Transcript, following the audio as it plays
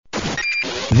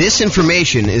This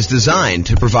information is designed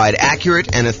to provide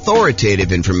accurate and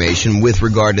authoritative information with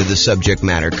regard to the subject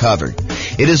matter covered.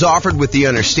 It is offered with the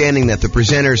understanding that the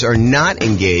presenters are not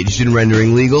engaged in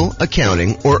rendering legal,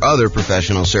 accounting, or other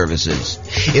professional services.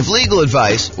 If legal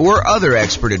advice or other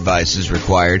expert advice is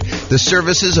required, the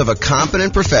services of a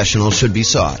competent professional should be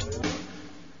sought.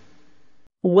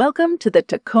 Welcome to the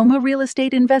Tacoma Real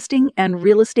Estate Investing and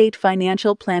Real Estate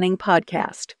Financial Planning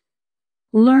Podcast.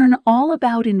 Learn all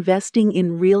about investing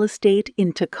in real estate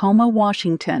in Tacoma,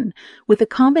 Washington, with a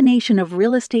combination of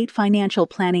real estate financial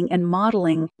planning and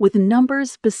modeling with numbers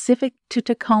specific to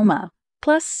Tacoma,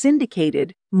 plus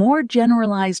syndicated, more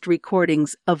generalized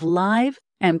recordings of live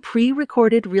and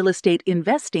pre-recorded real estate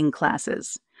investing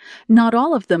classes, not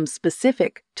all of them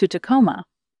specific to Tacoma.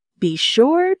 Be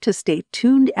sure to stay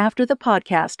tuned after the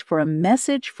podcast for a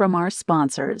message from our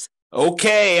sponsors.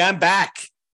 Okay, I'm back.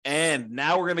 And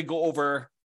now we're going to go over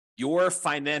your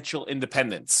financial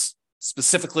independence.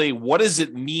 Specifically, what does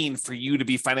it mean for you to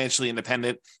be financially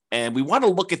independent? And we want to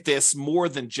look at this more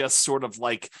than just sort of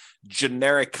like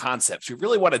generic concepts. We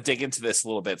really want to dig into this a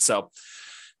little bit.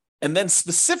 And then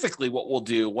specifically what we'll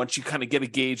do once you kind of get a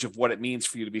gauge of what it means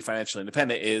for you to be financially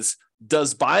independent is,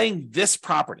 does buying this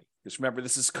property, because remember,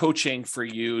 this is coaching for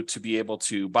you to be able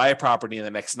to buy a property in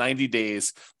the next 90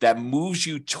 days that moves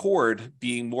you toward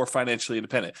being more financially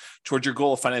independent, toward your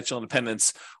goal of financial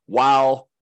independence while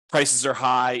prices are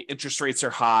high, interest rates are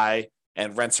high,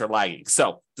 and rents are lagging.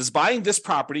 So does buying this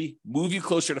property move you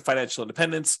closer to financial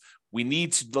independence? We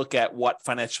need to look at what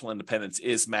financial independence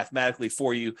is mathematically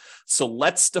for you. So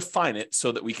let's define it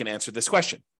so that we can answer this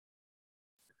question.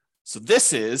 So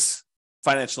this is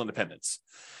financial independence.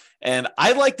 And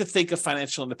I like to think of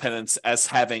financial independence as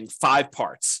having 5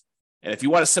 parts. And if you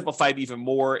want to simplify it even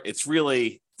more, it's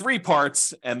really 3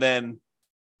 parts. And then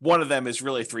one of them is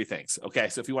really 3 things. Okay.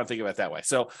 So if you want to think about it that way.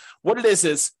 So what it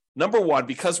is number one,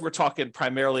 because we're talking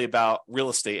primarily about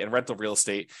real estate and rental real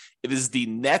estate, it is the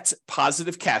net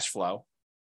positive cash flow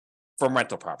from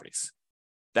rental properties.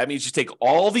 That means you take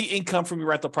all the income from your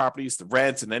rental properties, the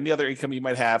rent, and any other income you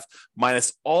might have,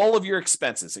 minus all of your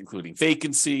expenses, including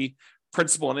vacancy,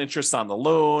 principal and interest on the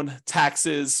loan,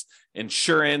 taxes,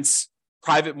 insurance,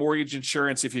 private mortgage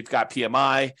insurance if you've got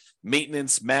PMI,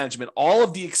 maintenance, management, all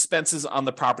of the expenses on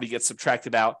the property get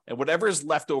subtracted out. And whatever is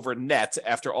left over net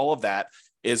after all of that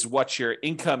is what your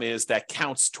income is that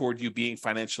counts toward you being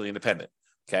financially independent.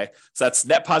 Okay. So that's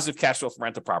net positive cash flow from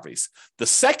rental properties. The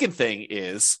second thing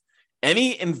is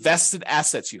any invested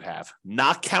assets you have,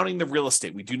 not counting the real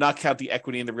estate. We do not count the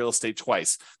equity in the real estate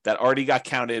twice. That already got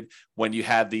counted when you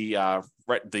had the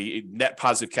net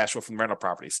positive cash flow from rental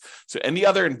properties. So any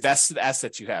other invested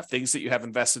assets you have, things that you have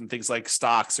invested in things like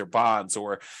stocks or bonds,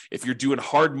 or if you're doing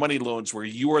hard money loans where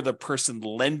you are the person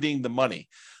lending the money,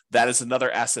 that is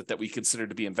another asset that we consider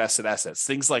to be invested assets.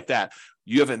 Things like that.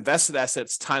 You have invested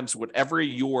assets times whatever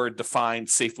your defined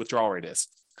safe withdrawal rate is.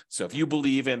 So if you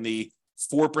believe in the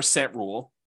 4%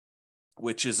 rule,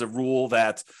 which is a rule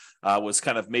that was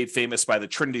kind of made famous by the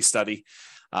Trinity study,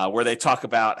 where they talk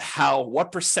about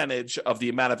what percentage of the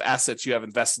amount of assets you have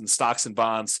invested in stocks and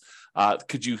bonds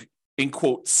could you, in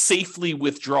quote, safely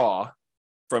withdraw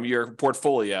from your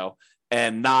portfolio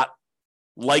and not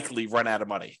likely run out of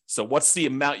money. So what's the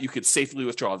amount you could safely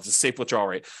withdraw? It's a safe withdrawal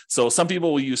rate. So some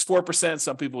people will use 4%,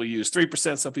 some people will use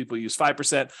 3%, some people use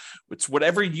 5%. It's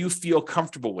whatever you feel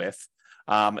comfortable with.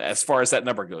 As far as that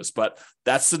number goes. But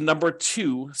that's the number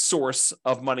 2 source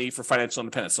of money for financial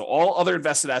independence. So all other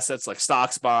invested assets like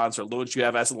stocks, bonds, or loans you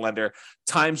have as a lender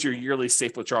times your yearly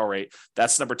safe withdrawal rate,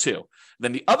 that's number 2.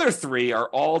 Then the other 3 are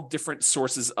all different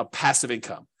sources of passive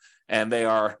income. And they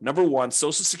are, number 1,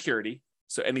 Social Security.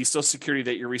 So any Social Security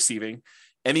that you're receiving,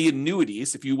 any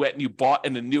annuities. If you went and you bought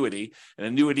an annuity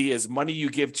is money you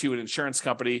give to an insurance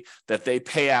company that they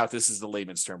pay out. This is the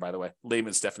layman's term, by the way,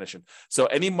 layman's definition. So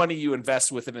any money you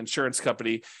invest with an insurance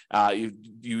company, you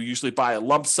usually buy a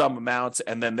lump sum amount,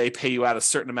 and then they pay you out a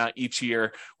certain amount each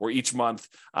year or each month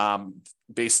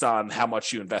based on how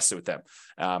much you invested with them.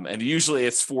 And usually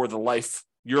it's for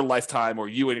your lifetime or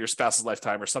you and your spouse's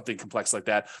lifetime or something complex like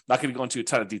that. I'm not going to go into a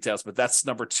ton of details, but that's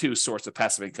number 2 source of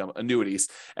passive income, annuities.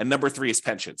 And number 3 is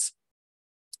pensions.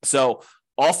 So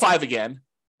all 5 again,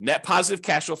 net positive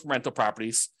cash flow from rental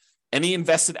properties, any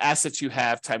invested assets you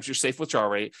have times your safe withdrawal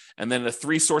rate, and then the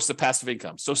 3 sources of passive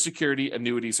income, Social Security,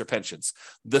 annuities, or pensions.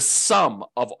 The sum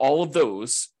of all of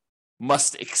those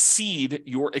must exceed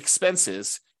your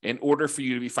expenses in order for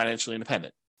you to be financially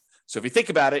independent. So if you think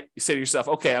about it, you say to yourself,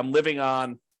 okay, I'm living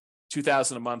on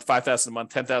 $2,000 a month, $5,000 a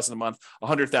month, $10,000 a month,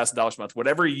 $100,000 a month,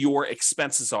 whatever your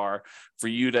expenses are for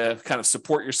you to kind of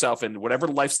support yourself in whatever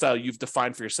lifestyle you've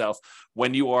defined for yourself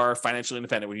when you are financially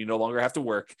independent, when you no longer have to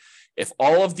work. If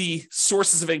all of the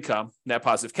sources of income, net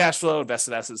positive cash flow,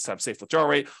 invested assets times safe withdrawal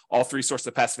rate, all three sources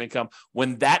of passive income,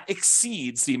 when that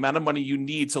exceeds the amount of money you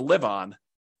need to live on,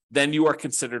 then you are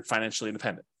considered financially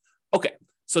independent. Okay,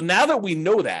 so now that we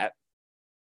know that,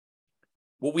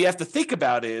 what we have to think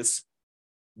about is,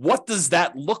 what does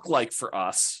that look like for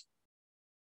us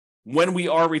when we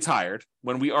are retired,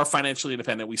 when we are financially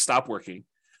independent, we stop working?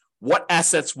 What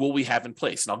assets will we have in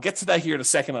place? And I'll get to that here in a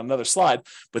second on another slide,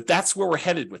 but that's where we're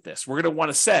headed with this. We're going to want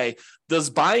to say, does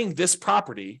buying this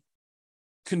property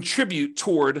contribute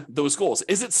toward those goals?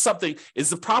 Is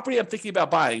the property I'm thinking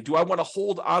about buying, do I want to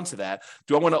hold on to that?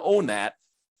 Do I want to own that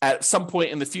at some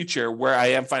point in the future where I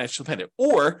am financially independent?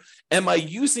 Or am I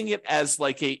using it as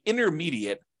like a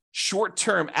intermediate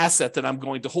short-term asset that I'm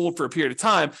going to hold for a period of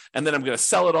time, and then I'm going to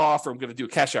sell it off, or I'm going to do a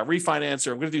cash out refinance,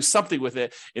 or I'm going to do something with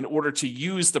it in order to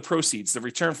use the proceeds, the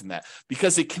return from that,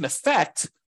 because it can affect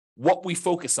what we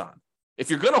focus on. If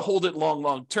you're going to hold it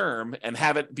long term and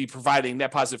have it be providing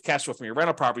net positive cash flow from your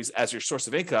rental properties as your source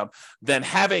of income, then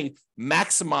having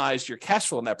maximized your cash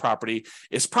flow in that property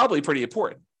is probably pretty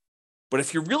important. But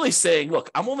if you're really saying,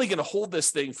 look, I'm only going to hold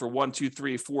this thing for 1, 2,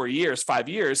 3, 4 years, 5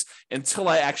 years until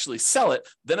I actually sell it,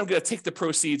 then I'm going to take the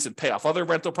proceeds and pay off other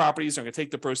rental properties. I'm going to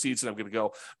take the proceeds and I'm going to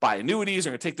go buy annuities.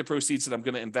 I'm going to take the proceeds and I'm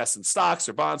going to invest in stocks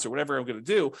or bonds or whatever I'm going to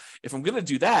do. If I'm going to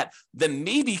do that, then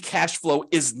maybe cash flow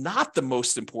is not the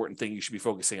most important thing you should be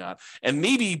focusing on. And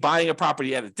maybe buying a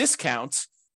property at a discount,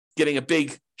 getting a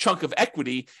big chunk of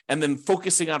equity, and then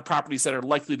focusing on properties that are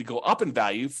likely to go up in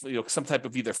value, some type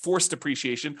of either forced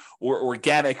appreciation or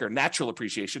organic or natural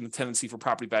appreciation, the tendency for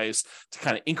property values to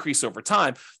kind of increase over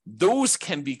time, those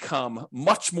can become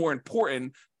much more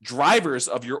important drivers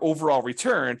of your overall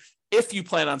return if you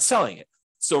plan on selling it.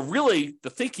 So really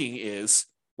the thinking is,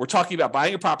 we're talking about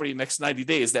buying a property in the next 90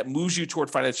 days that moves you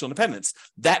toward financial independence.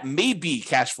 That may be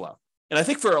cash flow. And I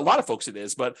think for a lot of folks it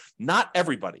is, but not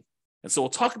everybody. And so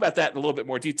we'll talk about that in a little bit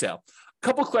more detail. A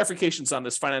couple of clarifications on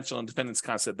this financial independence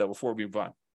concept, though, before we move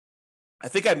on. I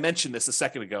think I mentioned this a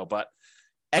second ago, but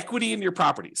equity in your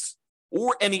properties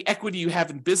or any equity you have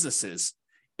in businesses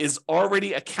is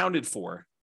already accounted for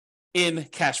in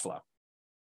cash flow.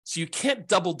 So you can't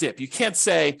double dip. You can't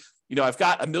say, I've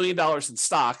got $1 million in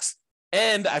stocks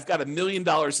and I've got $1 million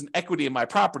in equity in my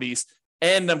properties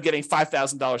and I'm getting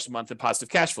 $5,000 a month in positive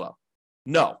cash flow.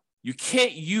 No. You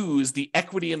can't use the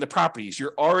equity in the properties.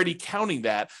 You're already counting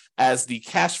that as the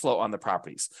cash flow on the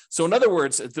properties. So in other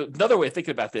words, another way of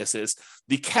thinking about this is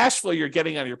the cash flow you're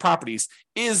getting on your properties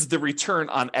is the return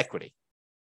on equity.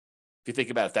 If you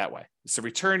think about it that way, it's the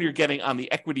return you're getting on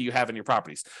the equity you have in your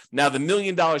properties. Now, the $1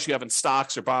 million you have in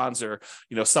stocks or bonds or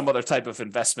some other type of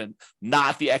investment,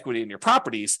 not the equity in your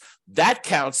properties, that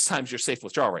counts times your safe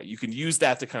withdrawal rate. You can use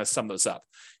that to kind of sum those up.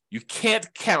 You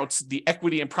can't count the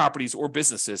equity in properties or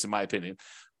businesses, in my opinion,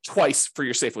 twice for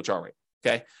your safe withdrawal rate,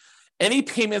 okay? Any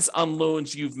payments on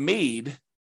loans you've made,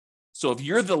 so if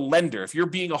you're the lender, if you're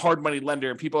being a hard money lender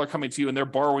and people are coming to you and they're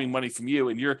borrowing money from you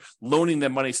and you're loaning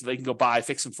them money so they can go buy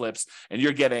fix and flips and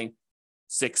you're getting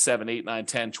 6, 7, 8, 9,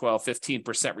 10, 12,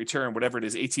 15% return, whatever it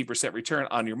is, 18% return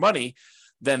on your money,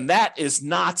 then that is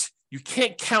not, you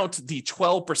can't count the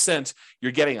 12%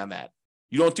 you're getting on that.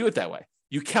 You don't do it that way.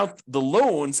 You count the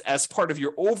loans as part of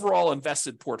your overall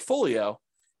invested portfolio,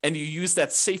 and you use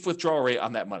that safe withdrawal rate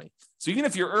on that money. So even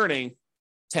if you're earning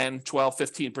 10, 12,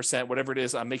 15%, whatever it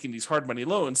is on making these hard money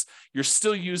loans, you're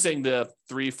still using the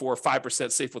 3, 4,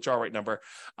 5% safe withdrawal rate number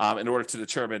in order to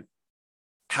determine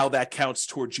how that counts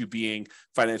towards you being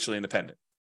financially independent.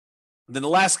 Then the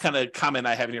last kind of comment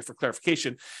I have in here for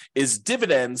clarification is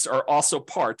dividends are also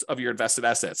part of your invested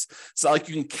assets. So like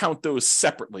you can count those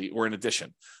separately or in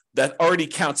addition. That already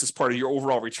counts as part of your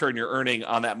overall return you're earning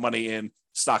on that money in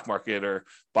stock market or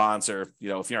bonds, or, if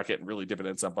you're not getting really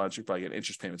dividends on bonds, you're probably getting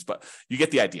interest payments, but you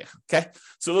get the idea. Okay.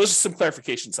 So those are some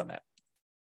clarifications on that.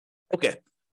 Okay.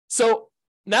 So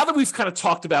now that we've kind of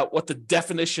talked about what the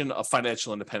definition of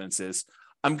financial independence is,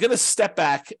 I'm going to step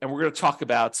back and we're going to talk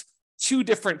about two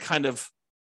different kind of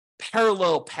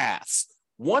parallel paths.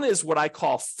 One is what I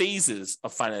call phases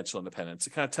of financial independence.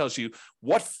 It kind of tells you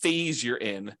what phase you're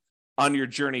in on your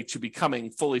journey to becoming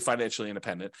fully financially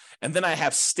independent. And then I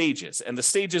have stages. And the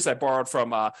stages I borrowed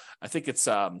from, I think it's,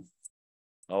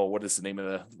 what is the name of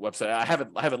the website? I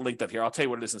have it linked up here. I'll tell you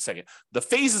what it is in a second. The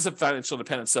phases of financial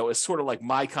independence, though, is sort of like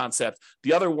my concept.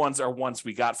 The other ones are ones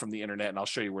we got from the internet, and I'll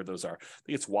show you where those are. I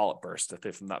think it's Wallet Burst,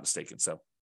 if I'm not mistaken. So,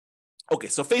 okay,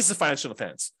 so phases of financial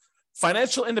independence.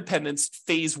 financial independence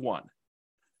phase one.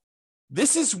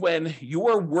 This is when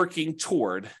you're working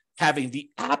toward having the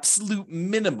absolute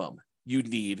minimum you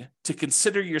need to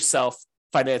consider yourself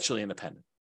financially independent.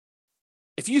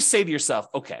 If you say to yourself,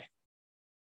 okay,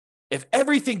 if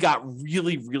everything got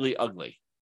really, really ugly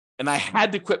and I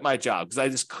had to quit my job because I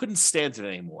just couldn't stand it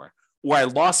anymore, or I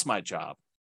lost my job,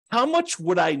 how much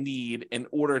would I need in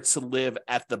order to live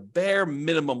at the bare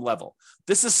minimum level?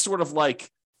 This is sort of like,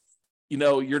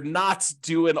 you're not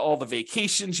doing all the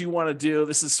vacations you want to do.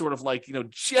 This is sort of like,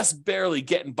 just barely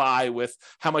getting by with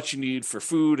how much you need for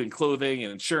food and clothing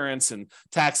and insurance and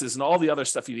taxes and all the other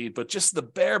stuff you need, but just the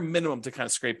bare minimum to kind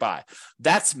of scrape by.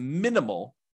 That's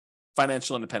minimal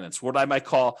financial independence, what I might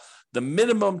call the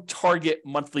minimum target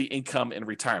monthly income in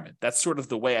retirement. That's sort of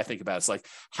the way I think about it. It's like,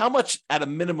 how much at a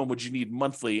minimum would you need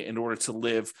monthly in order to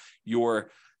live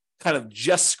your kind of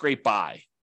just scrape by?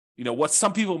 What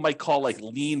some people might call like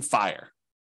lean financial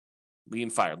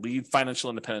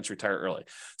independence, retire early.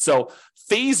 So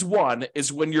phase one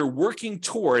is when you're working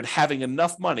toward having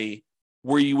enough money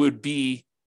where you would be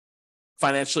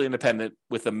financially independent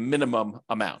with a minimum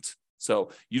amount.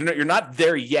 So you're not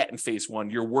there yet in phase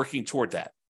one. You're working toward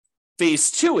that.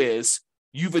 Phase two is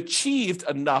you've achieved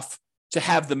enough to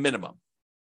have the minimum.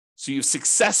 So you've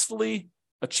successfully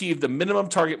achieved the minimum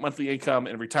target monthly income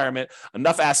in retirement,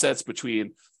 enough assets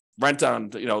between rent on,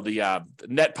 the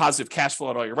net positive cash flow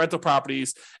on all your rental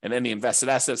properties and any invested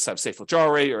assets, have safe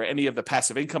withdrawal rate, or any of the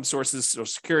passive income sources, Social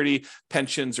Security,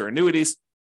 pensions, or annuities.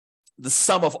 The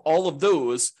sum of all of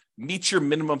those meets your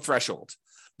minimum threshold.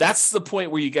 That's the point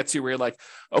where you get to where you're like,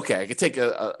 okay, I could take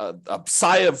a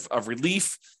sigh of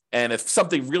relief. And if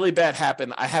something really bad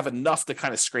happened, I have enough to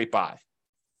kind of scrape by.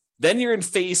 Then you're in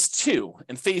phase two.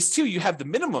 In phase two, you have the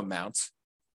minimum amount,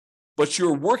 but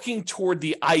you're working toward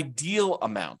the ideal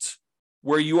amount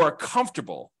where you are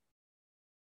comfortable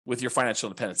with your financial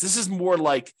independence. This is more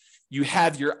like you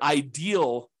have your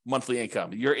ideal monthly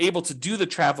income. You're able to do the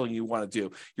traveling you want to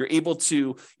do. You're able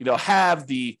to, have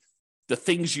the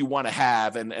things you want to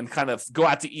have and kind of go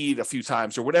out to eat a few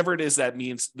times or whatever it is that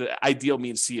means the ideal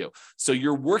means to you. So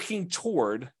you're working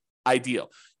toward ideal.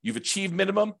 You've achieved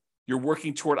minimum. You're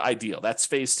working toward ideal. That's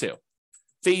phase two.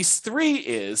 Phase three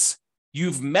is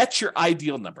you've met your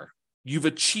ideal number. You've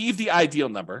achieved the ideal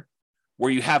number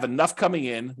where you have enough coming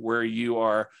in, where you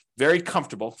are very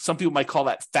comfortable. Some people might call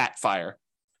that fat fire,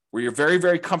 where you're very,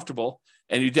 very comfortable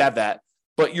and you have that,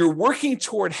 but you're working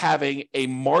toward having a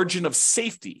margin of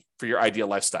safety for your ideal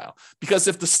lifestyle. Because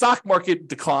if the stock market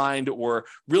declined or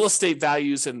real estate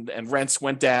values and rents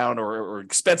went down or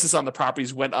expenses on the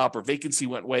properties went up or vacancy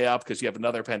went way up because you have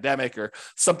another pandemic or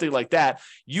something like that,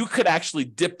 you could actually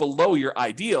dip below your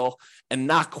ideal and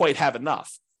not quite have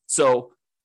enough. So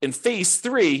in phase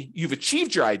three, you've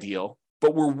achieved your ideal,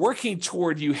 but we're working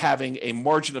toward you having a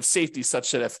margin of safety such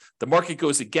that if the market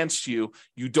goes against you,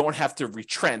 you don't have to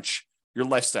retrench your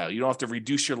lifestyle. You don't have to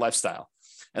reduce your lifestyle.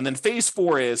 And then phase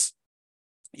four is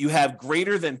you have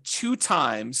greater than 2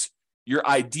 times your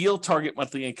ideal target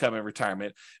monthly income in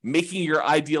retirement, making your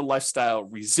ideal lifestyle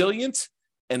resilient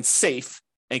and safe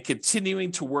and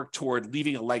continuing to work toward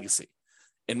leaving a legacy.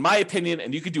 In my opinion,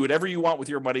 and you can do whatever you want with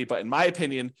your money, but in my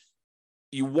opinion,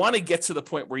 you want to get to the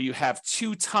point where you have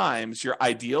 2 times your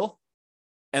ideal.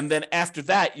 And then after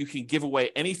that, you can give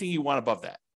away anything you want above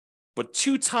that. But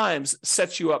 2 times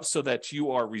sets you up so that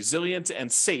you are resilient and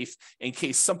safe in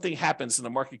case something happens and the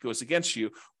market goes against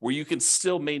you, where you can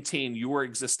still maintain your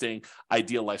existing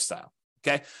ideal lifestyle.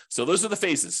 Okay. So those are the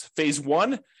phases. Phase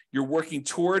one, you're working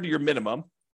toward your minimum.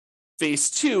 Phase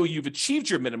two, you've achieved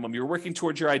your minimum. You're working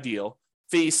towards your ideal.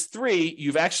 Phase three,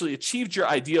 you've actually achieved your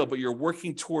ideal, but you're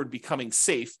working toward becoming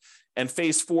safe. And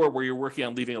phase four, where you're working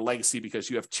on leaving a legacy because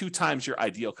you have 2 times your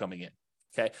ideal coming in.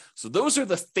 Okay, so those are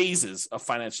the phases of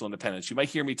financial independence. You might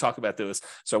hear me talk about those.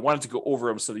 So I wanted to go over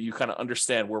them so that you kind of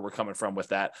understand where we're coming from with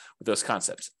that, with those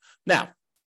concepts. Now,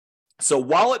 so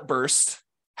Wallet Burst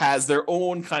has their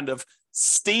own kind of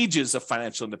stages of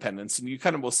financial independence, and you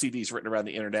kind of will see these written around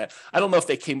the internet. I don't know if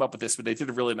they came up with this, but they did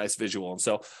a really nice visual. And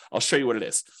so I'll show you what it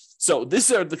is. So these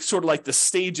are the sort of like the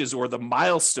stages or the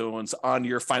milestones on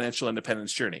your financial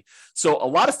independence journey. So a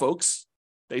lot of folks,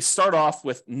 they start off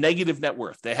with negative net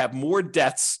worth. They have more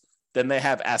debts than they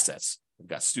have assets. They've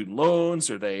got student loans,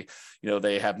 or they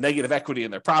have negative equity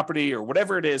in their property, or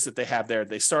whatever it is that they have there.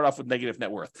 They start off with negative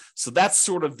net worth. So that's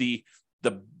sort of the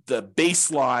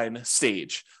baseline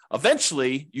stage.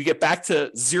 Eventually, you get back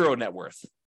to 0 net worth.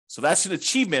 So that's an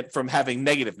achievement from having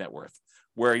negative net worth,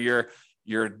 where your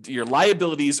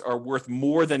liabilities are worth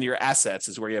more than your assets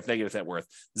is where you have negative net worth.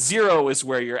 0 is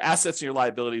where your assets and your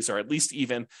liabilities are at least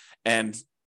even, and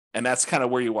And that's kind of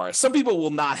where you are. Some people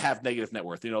will not have negative net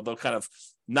worth. They'll kind of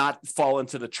not fall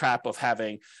into the trap of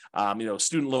having,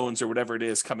 student loans or whatever it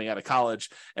is coming out of college,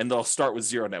 and they'll start with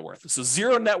zero net worth. So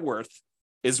zero net worth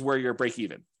is where you're break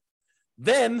even.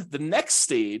 Then the next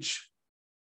stage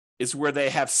is where they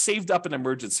have saved up an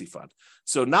emergency fund.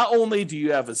 So not only do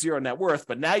you have a zero net worth,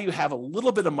 but now you have a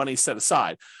little bit of money set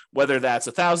aside, whether that's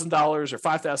 $1,000 or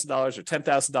 $5,000 or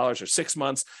 $10,000 or 6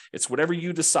 months. It's whatever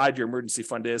you decide your emergency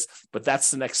fund is, but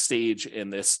that's the next stage in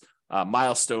this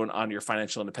milestone on your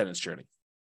financial independence journey.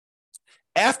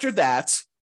 After that,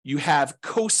 you have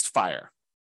Coast Fire.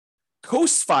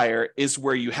 Coast Fire is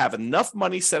where you have enough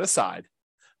money set aside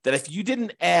that if you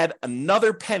didn't add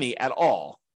another penny at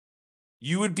all,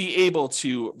 you would be able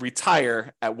to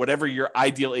retire at whatever your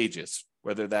ideal age is,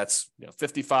 whether that's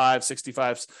 55,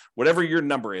 65, whatever your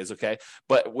number is, okay?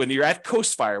 But when you're at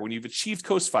Coast Fire, when you've achieved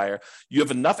Coast Fire, you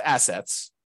have enough assets,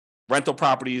 rental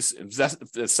properties,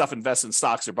 stuff invested in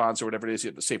stocks or bonds or whatever it is, you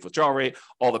have the safe withdrawal rate,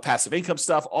 all the passive income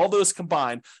stuff, all those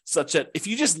combined, such that if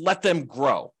you just let them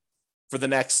grow for the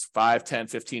next 5, 10,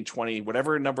 15, 20,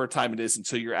 whatever number of time it is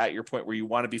until you're at your point where you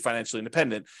want to be financially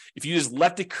independent, if you just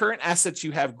let the current assets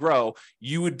you have grow,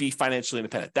 you would be financially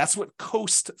independent. That's what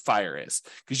Coast Fire is,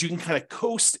 because you can kind of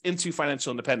coast into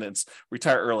financial independence,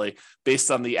 retire early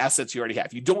based on the assets you already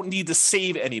have. You don't need to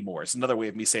save anymore. It's another way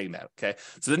of me saying that, okay?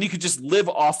 So then you could just live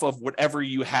off of whatever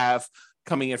you have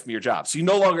coming in from your job. So you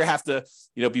no longer have to,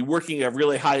 be working a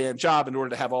really high-end job in order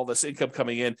to have all this income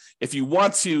coming in. If you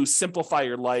want to simplify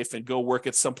your life and go work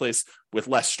at someplace with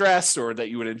less stress or that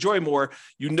you would enjoy more,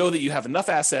 you know that you have enough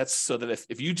assets so that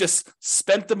if you just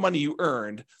spent the money you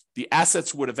earned, the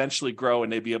assets would eventually grow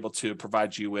and they'd be able to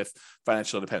provide you with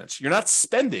financial independence. You're not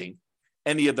spending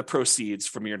any of the proceeds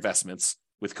from your investments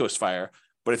with Coast Fire,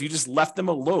 but if you just left them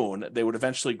alone, they would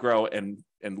eventually grow and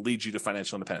lead you to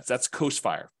financial independence. That's Coast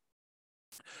Fire.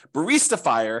 Barista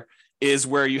Fire is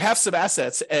where you have some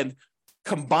assets, and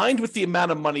combined with the amount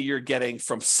of money you're getting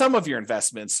from some of your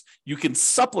investments, you can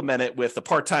supplement it with a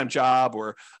part-time job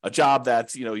or a job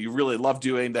that you really love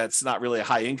doing that's not really a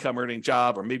high income earning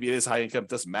job, or maybe it is high income, it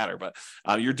doesn't matter, but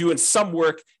you're doing some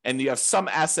work and you have some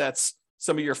assets,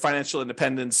 some of your financial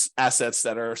independence assets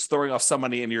that are throwing off some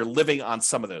money, and you're living on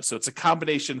some of those. So it's a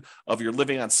combination of you're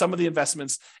living on some of the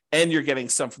investments and you're getting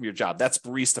some from your job. That's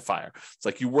Barista Fire. It's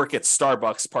like you work at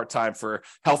Starbucks part-time for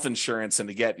health insurance and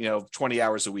to get 20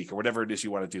 hours a week or whatever it is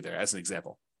you want to do there, as an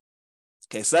example.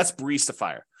 Okay, so that's Barista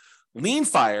Fire. Lean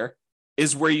Fire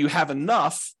is where you have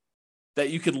enough that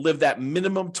you could live that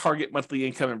minimum target monthly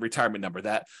income and retirement number,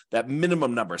 that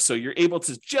minimum number. So you're able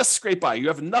to just scrape by. You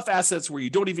have enough assets where you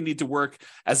don't even need to work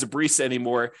as a barista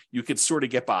anymore. You could sort of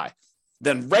get by.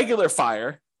 Then regular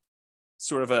Fire,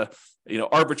 sort of a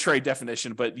arbitrary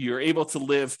definition, but you're able to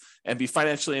live and be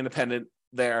financially independent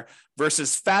there,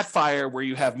 versus Fat Fire, where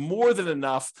you have more than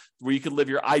enough where you can live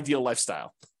your ideal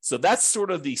lifestyle. So that's sort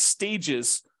of the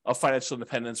stages of financial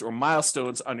independence, or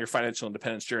milestones on your financial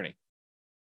independence journey.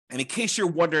 And in case you're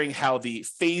wondering how the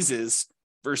phases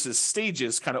versus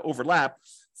stages kind of overlap,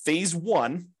 phase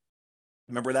 1,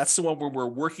 remember, that's the one where we're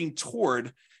working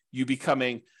toward you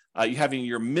becoming, you having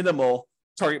your minimal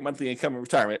target monthly income in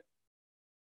retirement.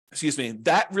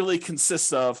 That really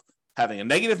consists of having a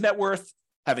negative net worth,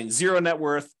 having zero net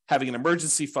worth, having an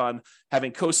emergency fund,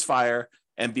 having Coast Fire,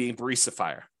 and being Barista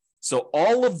Fire. So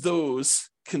all of those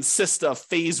consist of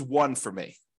phase 1 for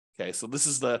me. Okay, so this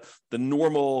is the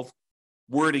normal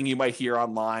wording you might hear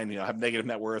online, have negative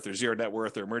net worth or zero net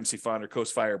worth or emergency fund or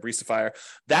Coast Fire or Barista Fire.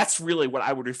 That's really what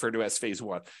I would refer to as phase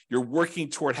 1. You're working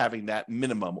toward having that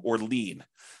minimum or lean.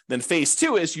 Then phase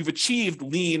 2 is you've achieved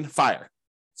Lean Fire.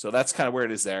 So that's kind of where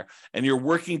it is there. And you're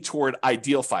working toward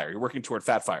Ideal Fire. You're working toward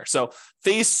Fat Fire. So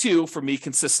phase 2 for me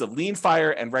consists of Lean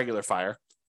Fire and regular Fire.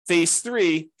 Phase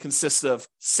 3 consists of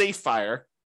Safe Fire,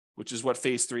 which is what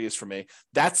phase 3 is for me.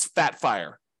 That's Fat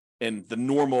Fire in the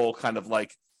normal kind of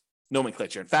like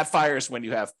nomenclature. And Fat Fire is when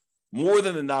you have more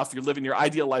than enough, you're living your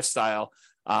ideal lifestyle.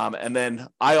 And then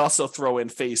I also throw in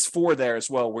phase 4 there as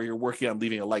well, where you're working on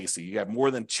leaving a legacy. You have more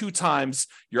than 2 times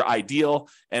your ideal,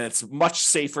 and it's much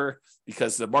safer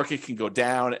because the market can go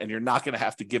down and you're not going to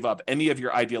have to give up any of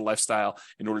your ideal lifestyle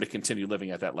in order to continue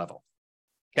living at that level.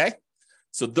 Okay.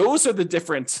 So those are the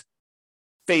different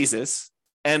phases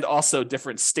and also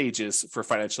different stages for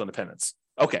financial independence.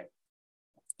 Okay.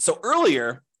 So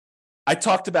earlier, I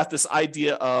talked about this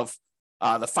idea of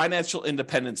the financial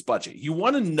independence budget. You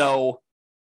want to know,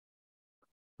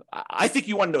 I think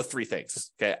you want to know 3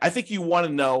 things. Okay. I think you want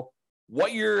to know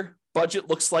what your budget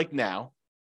looks like now,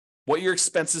 what your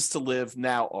expenses to live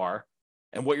now are,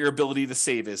 and what your ability to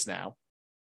save is now.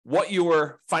 what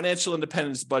your financial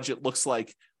independence budget looks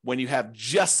like when you have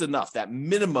just enough, that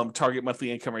minimum target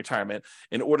monthly income retirement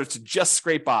in order to just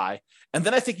scrape by. And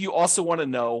then I think you also want to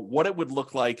know what it would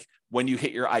look like when you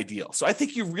hit your ideal. So I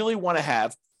think you really want to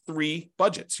have 3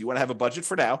 budgets. You want to have a budget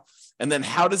for now, and then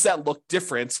how does that look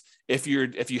different if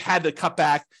you had to cut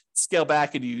back, scale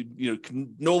back, and you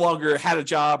no longer had a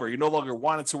job, or you no longer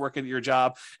wanted to work at your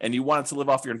job and you wanted to live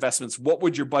off your investments? What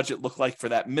would your budget look like for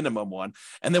that minimum one?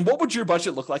 And then what would your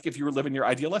budget look like if you were living your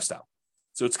ideal lifestyle?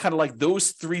 So it's kind of like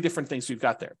those 3 different things we've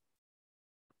got there.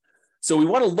 So we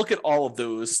want to look at all of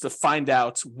those to find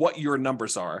out what your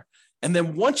numbers are. And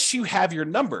then once you have your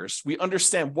numbers, we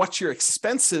understand what your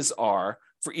expenses are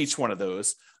for each one of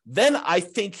those. Then I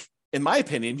think, in my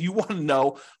opinion, you want to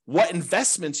know what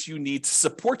investments you need to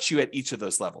support you at each of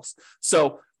those levels.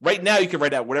 So right now you can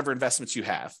write out whatever investments you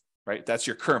have, right? That's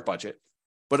your current budget.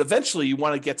 But eventually you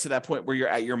want to get to that point where you're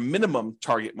at your minimum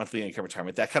target monthly income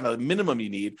retirement, that kind of minimum you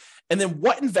need. And then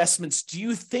what investments do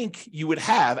you think you would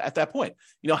have at that point?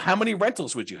 How many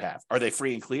rentals would you have? Are they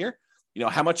free and clear?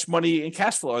 How much money in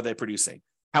cash flow are they producing?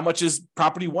 How much is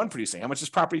property 1 producing? How much is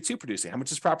property 2 producing? How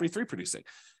much is property 3 producing?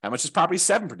 How much is property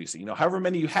 7 producing? However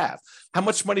many you have. How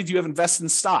much money do you have invested in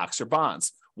stocks or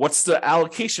bonds? What's the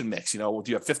allocation mix? Do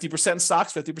you have 50% in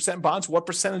stocks, 50% in bonds? What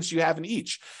percentage do you have in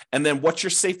each? And then what's your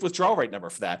safe withdrawal rate number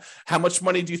for that? How much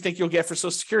money do you think you'll get for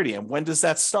Social Security? And when does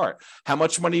that start? How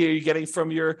much money are you getting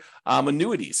from your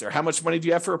annuities? Or how much money do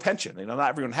you have for a pension? Not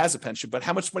everyone has a pension, but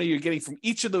how much money are you getting from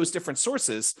each of those different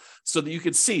sources so that you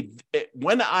can see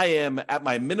when I am at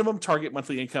my minimum target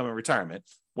monthly income in retirement,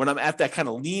 when I'm at that kind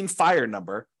of lean fire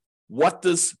number, what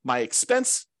does my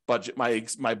expense budget,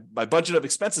 my budget of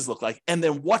expenses look like? And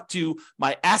then what do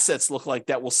my assets look like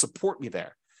that will support me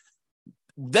there?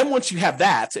 Then once you have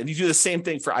that, and you do the same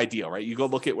thing for ideal, right? You go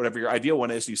look at whatever your ideal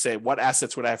one is, you say, what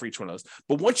assets would I have for each one of those?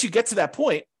 But once you get to that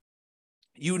point,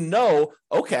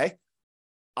 okay,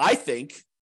 I think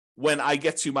when I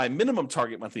get to my minimum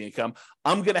target monthly income,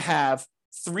 I'm going to have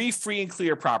 3 free and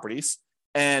clear properties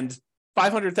and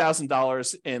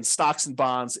 $500,000 in stocks and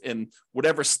bonds in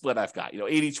whatever split I've got,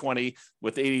 80-20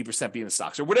 with 80% being in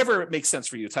stocks, or whatever it makes sense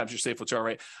for you times your safe withdrawal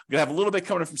rate. I'm going to have a little bit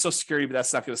coming in from Social Security, but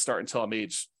that's not going to start until I'm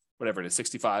age, whatever it is,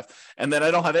 65. And then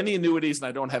I don't have any annuities and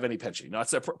I don't have any pension.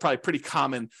 It's probably pretty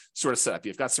common sort of setup.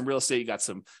 You've got some real estate, you got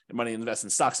some money invested in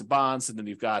stocks and bonds, and then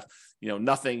you've got,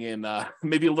 nothing in,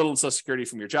 maybe a little in Social Security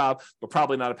from your job, but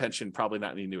probably not a pension, probably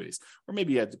not any annuities, or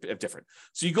maybe a different.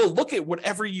 So you go look at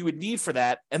whatever you would need for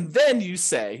that. And then you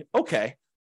say, okay,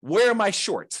 where am I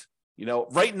short?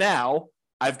 Right now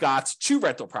I've got 2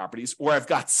 rental properties, or I've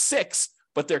got 6,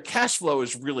 but their cash flow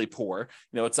is really poor.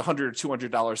 It's $100 or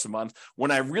 $200 a month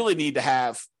when I really need to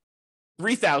have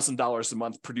 $3,000 a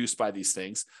month produced by these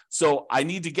things. So I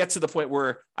need to get to the point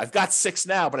where I've got 6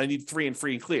 now, but I need 3 and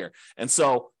free and clear. And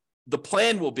so the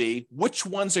plan will be, which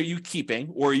ones are you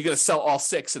keeping, or are you going to sell all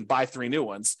 6 and buy 3 new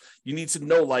ones? You need to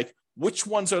know, which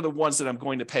ones are the ones that I'm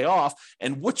going to pay off,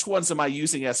 and which ones am I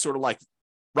using as sort of like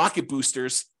rocket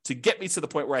boosters to get me to the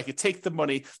point where I could take the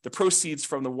money, the proceeds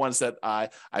from the ones that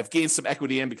I've gained some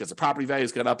equity in because the property value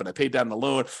has gone up and I paid down the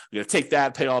loan. I'm going to take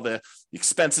that, pay all the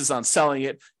expenses on selling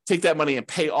it, take that money and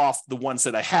pay off the ones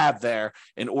that I have there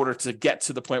in order to get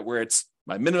to the point where it's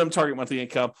my minimum target monthly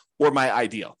income or my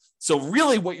ideal. So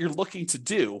really what you're looking to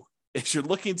do is you're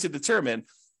looking to determine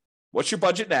what's your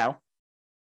budget now,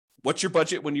 what's your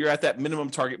budget when you're at that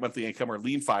minimum target monthly income or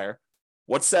lean fire,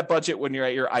 what's that budget when you're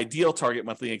at your ideal target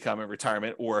monthly income in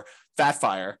retirement or fat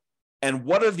fire, and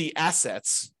what are the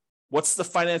assets, what's the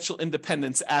financial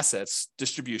independence assets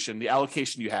distribution, the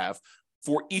allocation you have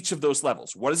for each of those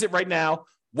levels. What is it right now?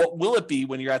 What will it be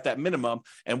when you're at that minimum?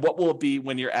 And what will it be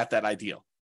when you're at that ideal?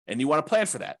 And you want to plan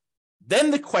for that.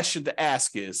 Then the question to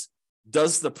ask is,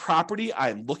 does the property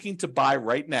I'm looking to buy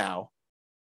right now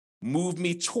move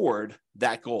me toward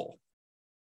that goal?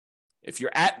 If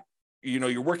you're at,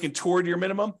 you're working toward your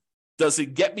minimum, does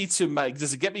it get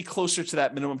me closer to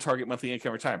that minimum target monthly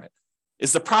income retirement?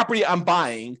 Is the property I'm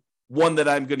buying one that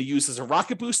I'm going to use as a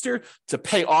rocket booster to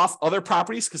pay off other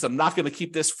properties because I'm not going to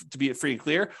keep this to be free and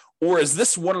clear? Or is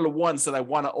this one of the ones that I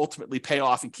want to ultimately pay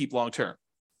off and keep long-term?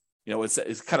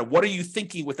 It's kind of, what are you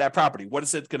thinking with that property? What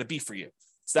is it going to be for you?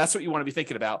 So that's what you want to be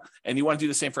thinking about. And you want to do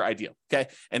the same for ideal. Okay.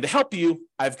 And to help you,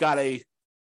 I've got a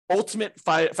ultimate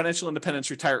financial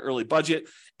independence retire early budget.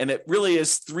 And it really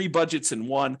is 3 budgets in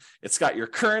one. It's got your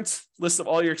current list of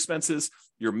all your expenses,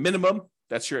 your minimum,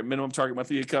 that's your minimum target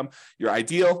monthly income, your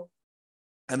ideal.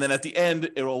 And then at the end,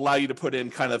 it will allow you to put in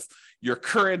kind of your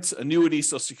current annuity,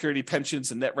 Social Security,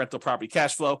 pensions, and net rental property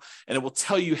cash flow. And it will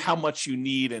tell you how much you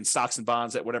need in stocks and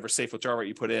bonds at whatever safe withdrawal rate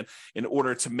you put in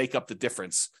order to make up the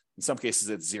difference In some cases,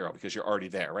 it's zero because you're already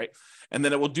there, right? And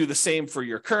then it will do the same for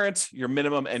your current, your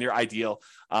minimum, and your ideal.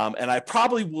 And I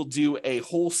probably will do a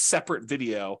whole separate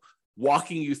video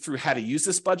walking you through how to use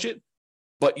this budget.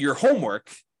 But your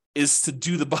homework is to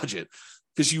do the budget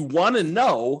because you want to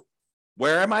know,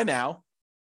 where am I now?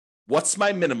 What's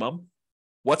my minimum?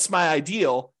 What's my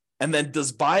ideal? And then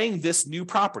does buying this new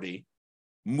property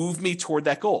move me toward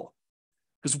that goal?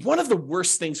 Because one of the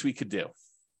worst things we could do,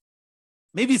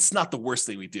 maybe it's not the worst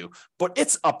thing we do, but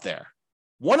it's up there.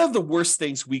 One of the worst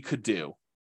things we could do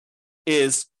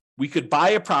is we could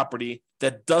buy a property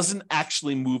that doesn't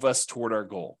actually move us toward our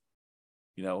goal.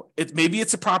 You know, maybe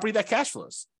it's a property that cash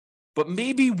flows, but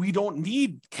maybe we don't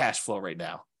need cash flow right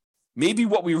now. Maybe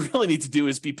what we really need to do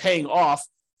is be paying off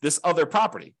this other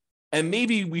property. And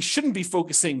maybe we shouldn't be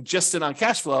focusing just in on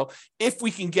cash flow if we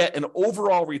can get an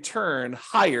overall return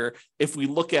higher if we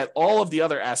look at all of the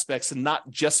other aspects and not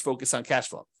just focus on cash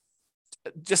flow.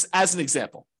 Just as an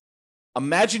example,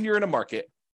 imagine you're in a market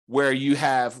where you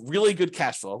have really good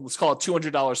cash flow. Let's call it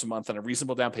 $200 a month on a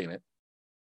reasonable down payment.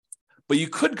 But you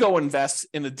could go invest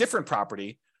in a different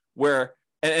property where,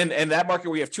 and that market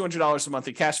where you have $200 a month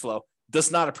in cash flow does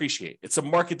not appreciate. It's a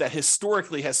market that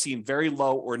historically has seen very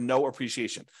low or no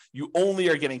appreciation. You only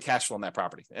are getting cash flow on that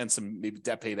property and some maybe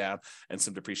debt pay down and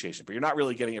some depreciation, but you're not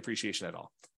really getting appreciation at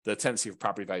all. The tendency of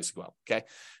property values to go up. Okay.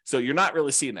 So you're not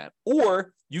really seeing that.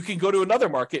 Or you can go to another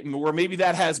market where maybe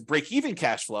that has break-even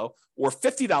cash flow or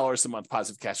 $50 a month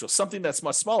positive cash flow, something that's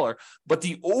much smaller, but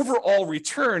the overall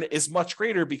return is much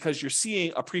greater because you're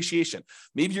seeing appreciation.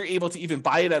 Maybe you're able to even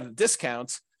buy it at a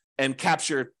discount and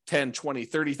capture $10,000,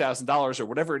 $20,000, $30,000 or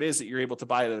whatever it is that you're able to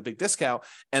buy it at a big discount.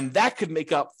 And that could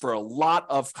make up for a lot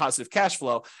of positive cash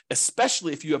flow,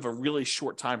 especially if you have a really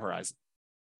short time horizon.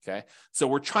 Okay.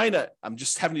 So I'm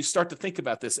just having you start to think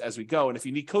about this as we go. And if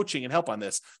you need coaching and help on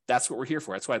this, that's what we're here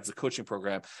for. That's why it's a coaching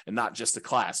program and not just a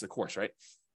class, a course, right?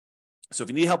 So if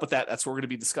you need help with that, that's what we're going to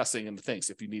be discussing in the things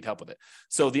if you need help with it.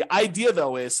 So the idea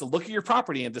though is to look at your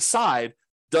property and decide,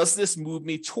 does this move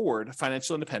me toward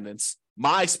financial independence,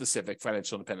 my specific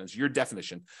financial independence, your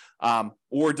definition,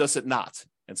 or does it not?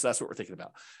 And so that's what we're thinking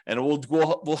about. And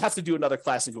we'll have to do another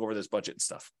class and go over this budget and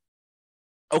stuff.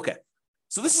 Okay.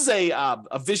 So this is a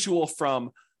visual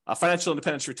from Financial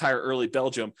Independence Retire Early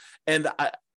Belgium, and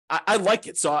I like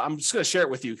it. So I'm just going to share it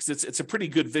with you because it's a pretty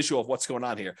good visual of what's going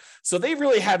on here. So they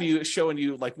really have you showing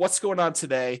you like what's going on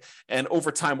today and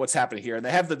over time what's happening here. And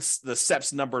they have the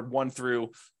steps numbered 1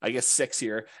 through, I guess, 6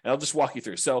 here. And I'll just walk you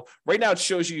through. So right now it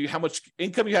shows you how much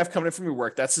income you have coming in from your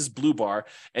work. That's this blue bar.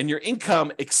 And your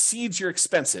income exceeds your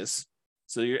expenses.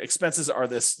 So your expenses are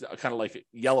this kind of like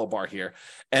yellow bar here.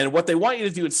 And what they want you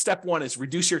to do in step 1 is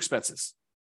reduce your expenses.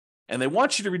 And they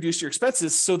want you to reduce your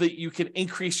expenses so that you can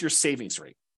increase your savings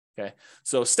rate. Okay.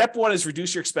 So step 1 is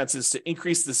reduce your expenses to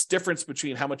increase this difference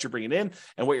between how much you're bringing in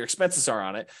and what your expenses are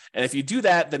on it. And if you do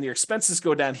that, then your expenses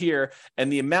go down here and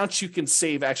the amount you can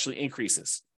save actually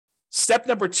increases. Step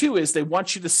number 2 is they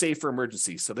want you to save for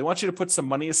emergencies. So they want you to put some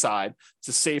money aside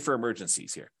to save for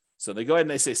emergencies here. So they go ahead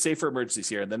and they say save for emergencies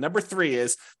here. And then number 3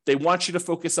 is they want you to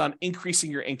focus on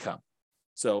increasing your income.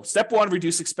 So step 1,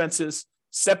 reduce expenses.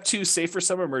 Step 2, save for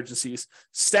some emergencies.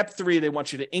 Step 3, they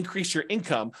want you to increase your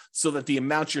income so that the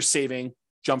amount you're saving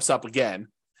jumps up again.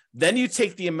 Then you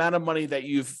take the amount of money that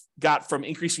you've got from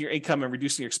increasing your income and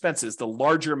reducing your expenses, the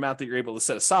larger amount that you're able to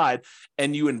set aside,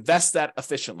 and you invest that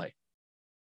efficiently.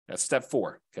 That's step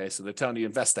 4. Okay, so they're telling you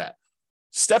invest that.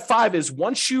 Step 5 is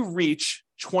once you reach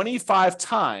 25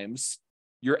 times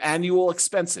your annual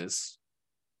expenses,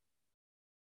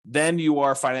 then you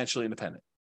are financially independent.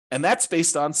 And that's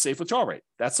based on safe withdrawal rate.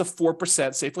 That's a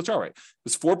 4% safe withdrawal rate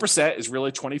because 4% is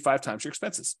really 25 times your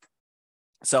expenses.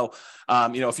 So,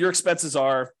 if your expenses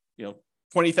are,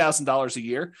 $20,000 a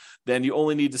year, then you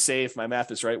only need to save, if my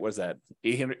math is right, what is that?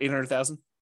 800,000?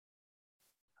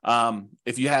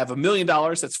 If you have $1 million,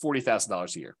 that's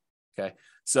 $40,000 a year. Okay.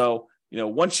 So,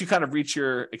 once you kind of reach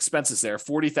your expenses there,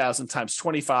 40,000 times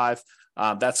 25,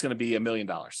 that's going to be $1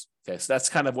 million. Okay, so that's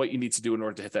kind of what you need to do in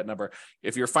order to hit that number.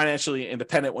 If you're financially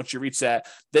independent, once you reach that,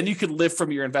 then you can live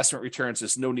from your investment returns.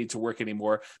 There's no need to work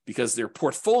anymore because their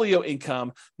portfolio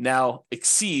income now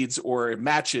exceeds or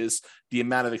matches the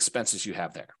amount of expenses you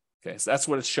have there. Okay, so that's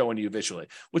what it's showing you visually,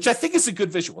 which I think is a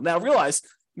good visual. Now realize,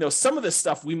 some of this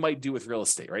stuff we might do with real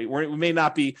estate, right? We may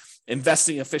not be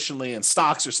investing efficiently in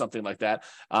stocks or something like that.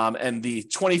 And the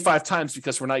 25 times,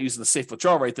 because we're not using the safe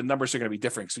withdrawal rate, the numbers are going to be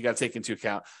different. So we got to take into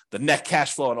account the net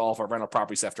cash flow on all of our rental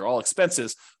properties after all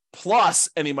expenses. plus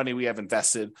any money we have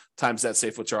invested times that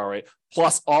safe withdrawal rate,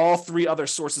 plus all three other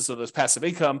sources of this passive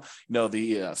income,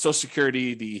 the Social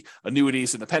Security, the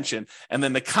annuities, and the pension. And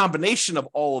then the combination of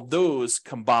all of those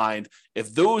combined,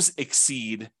 if those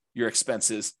exceed your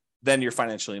expenses, then you're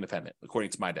financially independent,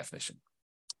 according to my definition.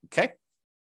 Okay?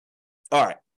 All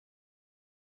right.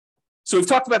 So we've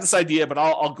talked about this idea, but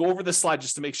I'll go over this slide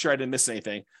just to make sure I didn't miss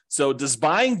anything. So does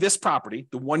buying this property,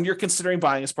 the one you're considering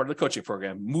buying as part of the coaching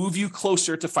program, move you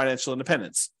closer to financial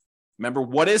independence? Remember,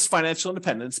 what is financial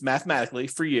independence mathematically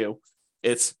for you?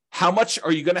 It's how much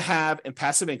are you going to have in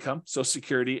passive income, Social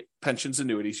Security, pensions,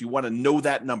 annuities. You want to know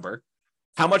that number.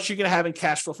 How much are you going to have in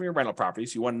cash flow from your rental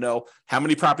properties? You want to know how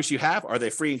many properties you have. Are they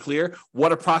free and clear?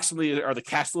 What approximately are the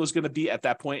cash flows going to be at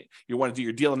that point? You want to do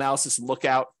your deal analysis and look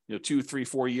out 2, 3,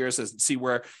 4 years and see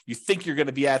where you think you're going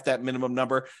to be at that minimum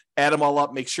number. Add them all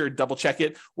up, make sure, double check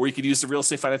it, or you could use the Real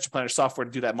Estate Financial Planner software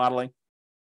to do that modeling.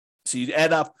 So you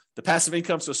add up the passive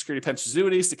income, Social Security, pensions,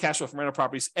 annuities, the cash flow from rental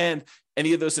properties, and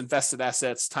any of those invested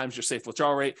assets times your safe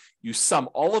withdrawal rate. You sum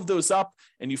all of those up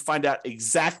and you find out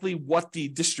exactly what the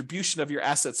distribution of your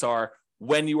assets are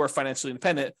when you are financially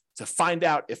independent to find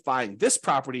out if buying this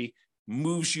property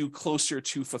moves you closer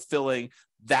to fulfilling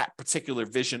that particular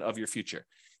vision of your future.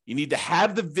 You need to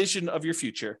have the vision of your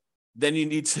future. Then you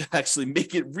need to actually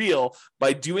make it real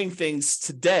by doing things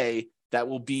today that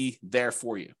will be there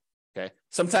for you. Okay.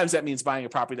 Sometimes that means buying a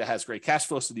property that has great cash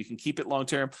flow so that you can keep it long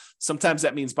term. Sometimes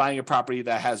that means buying a property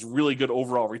that has really good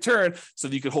overall return so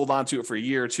that you can hold on to it for a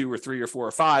year or 2 or 3 or 4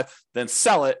 or 5, then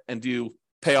sell it and do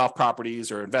pay off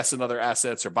properties or invest in other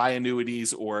assets or buy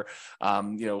annuities or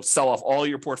sell off all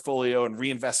your portfolio and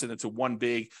reinvest it into one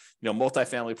big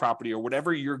multifamily property or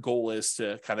whatever your goal is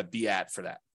to kind of be at for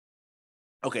that.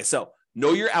 Okay, so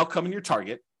know your outcome and your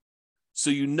target. So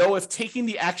you know if taking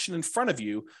the action in front of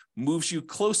you moves you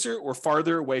closer or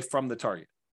farther away from the target.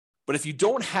 But if you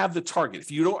don't have the target,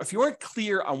 if you aren't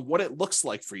clear on what it looks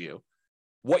like for you,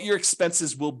 what your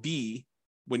expenses will be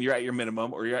when you're at your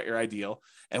minimum or you're at your ideal,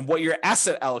 and what your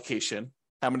asset allocation,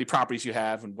 how many properties you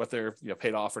have and what they're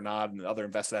paid off or not, and other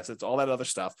invested assets, all that other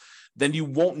stuff, then you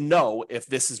won't know if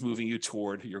this is moving you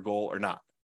toward your goal or not.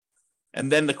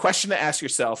 And then the question to ask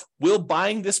yourself, will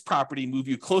buying this property move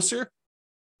you closer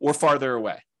or farther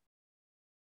away?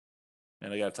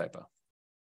 And I got a typo.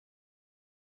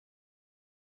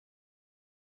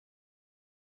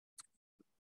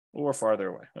 Or farther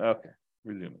away. Okay,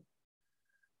 resuming.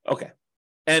 Okay.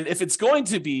 And if it's going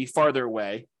to be farther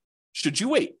away, should you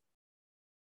wait?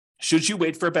 Should you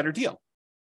wait for a better deal?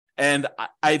 And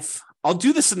I'll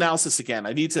do this analysis again.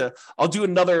 I'll do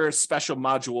another special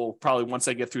module probably once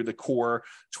I get through the core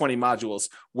 20 modules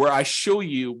where I show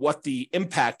you what the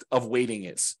impact of waiting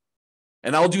is.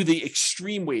 And I'll do the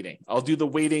extreme waiting. I'll do the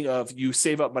waiting of you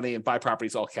save up money and buy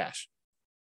properties all cash.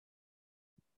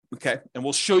 Okay. And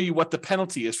we'll show you what the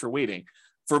penalty is for waiting.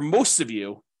 For most of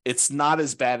you, it's not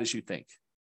as bad as you think.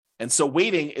 And so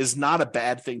waiting is not a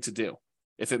bad thing to do.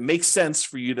 If it makes sense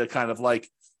for you to kind of like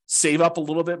save up a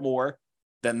little bit more,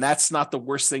 then that's not the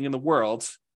worst thing in the world.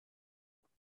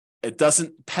 It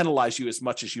doesn't penalize you as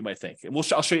much as you might think. And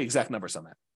I'll show you exact numbers on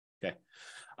that. Okay.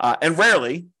 And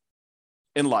rarely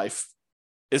in life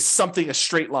is something a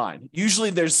straight line.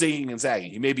 Usually there's zigging and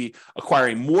zagging. You may be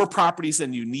acquiring more properties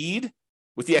than you need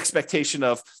with the expectation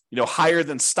of, higher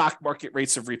than stock market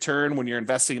rates of return when you're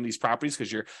investing in these properties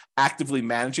because you're actively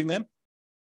managing them.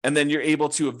 And then you're able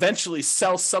to eventually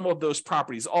sell some of those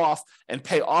properties off and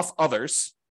pay off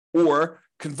others, or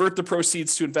convert the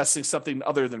proceeds to investing something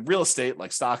other than real estate,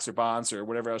 like stocks or bonds or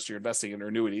whatever else you're investing in, or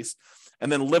annuities,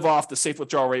 and then live off the safe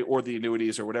withdrawal rate or the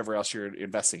annuities or whatever else you're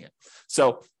investing in.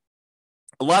 So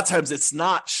a lot of times it's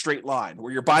not straight line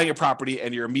where you're buying a property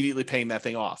and you're immediately paying that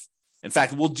thing off. In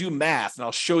fact, we'll do math and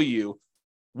I'll show you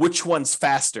which one's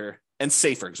faster and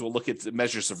safer, because we'll look at the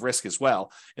measures of risk as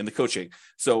well in the coaching.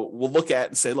 So we'll look at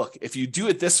and say, look, if you do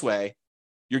it this way,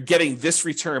 you're getting this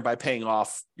return by paying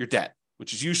off your debt,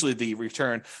 which is usually the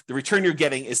return. The return you're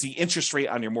getting is the interest rate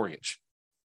on your mortgage,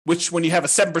 which when you have a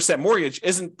 7% mortgage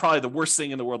isn't probably the worst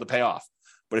thing in the world to pay off.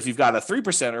 But if you've got a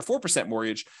 3% or 4%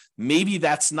 mortgage, maybe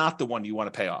that's not the one you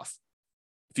want to pay off.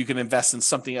 If you can invest in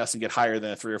something else and get higher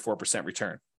than a 3 or 4%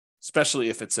 return, especially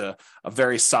if it's a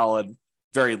very solid,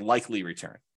 very likely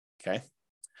return. Okay.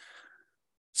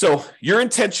 So your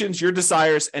intentions, your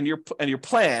desires, and your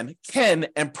plan can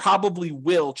and probably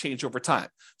will change over time.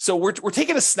 So we're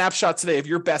taking a snapshot today of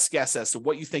your best guess as to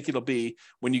what you think it'll be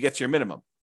when you get to your minimum.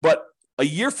 But a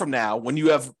year from now, when you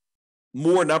have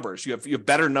more numbers, you have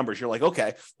better numbers, you're like,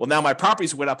 okay, well, now my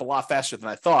properties went up a lot faster than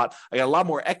I thought. I got a lot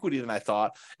more equity than I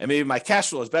thought. And maybe my cash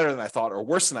flow is better than I thought or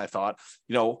worse than I thought.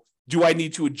 do I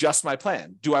need to adjust my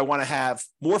plan? Do I want to have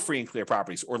more free and clear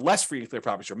properties or less free and clear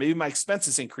properties? Or maybe my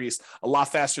expenses increased a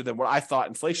lot faster than what I thought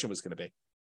inflation was going to be.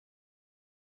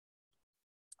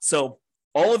 So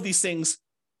all of these things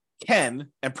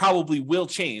can and probably will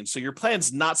change. So your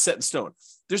plan's not set in stone.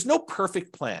 There's no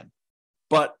perfect plan,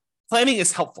 but planning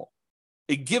is helpful.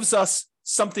 It gives us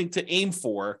something to aim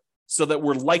for so that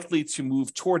we're likely to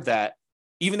move toward that,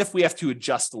 even if we have to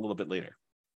adjust a little bit later.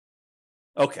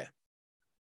 Okay.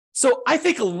 So I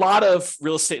think a lot of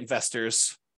real estate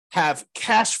investors have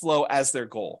cash flow as their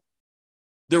goal.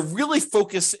 They're really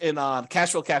focused in on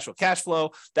cash flow, cash flow, cash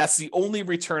flow. That's the only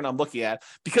return I'm looking at,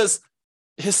 because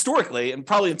historically, and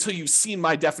probably until you've seen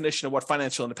my definition of what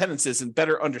financial independence is and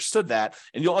better understood that,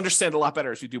 and you'll understand a lot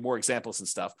better as we do more examples and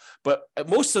stuff. But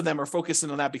most of them are focusing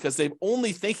on that because they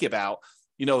only think about,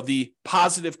 the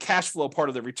positive cash flow part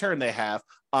of the return they have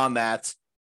on that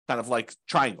kind of like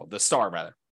triangle, the star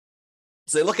rather.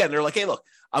 So they look at it and they're like, hey, look,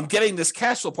 I'm getting this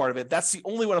cash flow part of it. That's the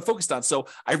only one I'm focused on. So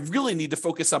I really need to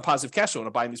focus on positive cash flow when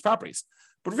I'm buying these properties.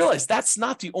 But realize that's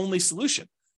not the only solution.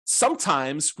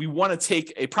 Sometimes we want to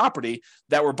take a property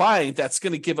that we're buying that's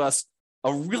going to give us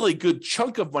a really good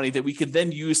chunk of money that we could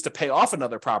then use to pay off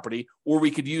another property, or we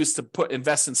could use to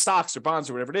invest in stocks or bonds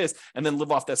or whatever it is, and then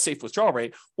live off that safe withdrawal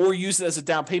rate, or use it as a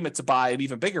down payment to buy an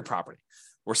even bigger property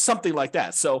or something like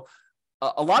that. So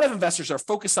a lot of investors are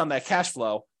focused on that cash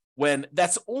flow when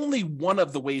that's only one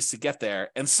of the ways to get there.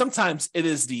 And sometimes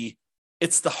it's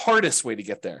the hardest way to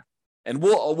get there. And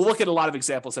we'll look at a lot of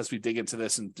examples as we dig into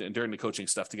this and during the coaching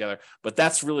stuff together, but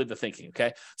that's really the thinking.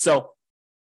 Okay. So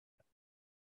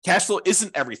cash flow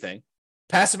isn't everything.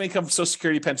 Passive income from Social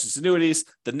Security, pensions, annuities,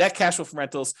 the net cash flow from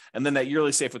rentals, and then that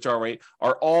yearly safe withdrawal rate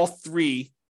are all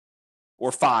 3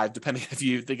 or 5, depending if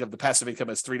you think of the passive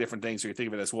income as 3 different things or you think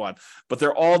of it as one, but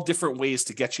they're all different ways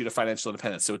to get you to financial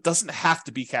independence. So it doesn't have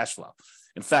to be cash flow.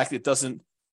 In fact,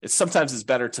 sometimes it's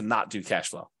better to not do cash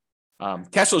flow.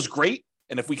 Cash flow is great.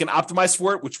 And if we can optimize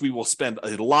for it, which we will spend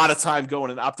a lot of time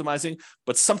going and optimizing,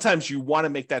 but sometimes you want to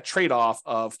make that trade-off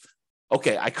of,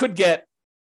 okay, I could get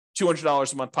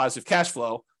 $200 a month positive cash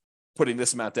flow, putting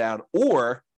this amount down,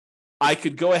 or I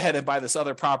could go ahead and buy this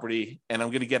other property and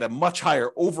I'm going to get a much higher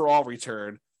overall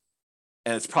return.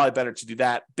 And it's probably better to do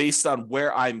that based on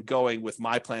where I'm going with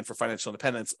my plan for financial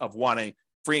independence of wanting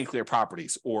free and clear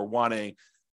properties, or wanting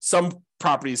some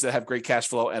properties that have great cash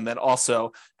flow, and then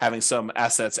also having some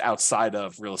assets outside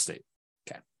of real estate.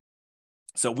 Okay.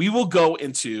 So we will go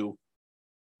into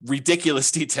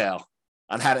ridiculous detail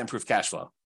on how to improve cash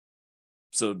flow.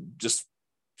 So just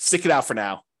stick it out for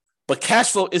now. But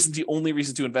cash flow isn't the only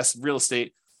reason to invest in real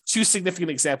estate. 2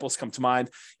 significant examples come to mind.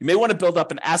 You may want to build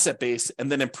up an asset base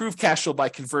and then improve cash flow by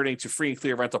converting to free and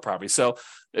clear rental property. So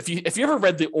if you ever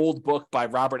read the old book by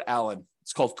Robert Allen,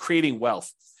 it's called Creating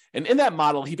Wealth. And in that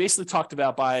model, he basically talked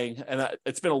about buying, and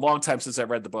it's been a long time since I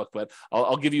read the book, but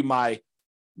I'll give you my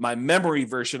memory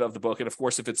version of the book. And of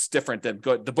course, if it's different, then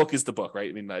the book is the book, right?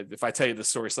 I mean, if I tell you the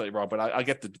story slightly wrong, but I'll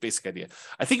get the basic idea.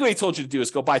 I think what he told you to do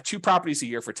is go buy 2 properties a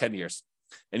year for 10 years.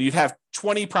 And you'd have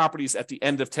 20 properties at the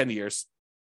end of 10 years.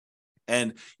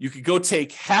 And you could go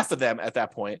take half of them at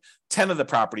that point, 10 of the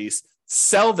properties,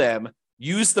 sell them,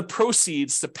 use the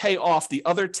proceeds to pay off the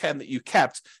other 10 that you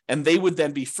kept, and they would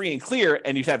then be free and clear,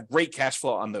 and you'd have great cash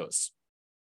flow on those.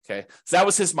 Okay. So that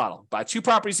was his model. Buy 2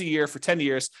 properties a year for 10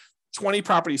 years, 20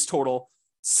 properties total,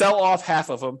 sell off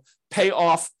half of them, pay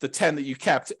off the 10 that you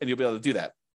kept, and you'll be able to do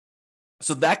that.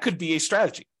 So that could be a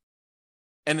strategy.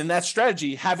 And in that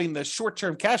strategy, having the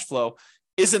short-term cash flow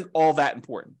isn't all that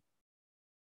important.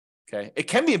 Okay. It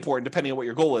can be important depending on what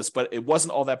your goal is, but it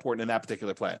wasn't all that important in that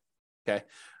particular plan. Okay.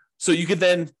 So you could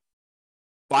then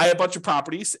buy a bunch of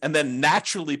properties and then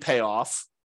naturally pay off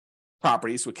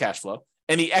properties with cash flow.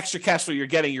 Any extra cash flow you're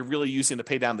getting, you're really using to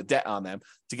pay down the debt on them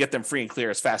to get them free and clear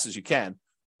as fast as you can.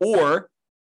 Or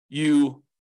you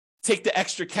take the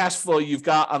extra cash flow you've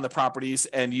got on the properties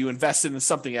and you invest it in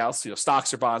something else,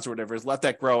 stocks or bonds or whatever, let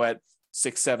that grow at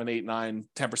 6, 7, 8, 9,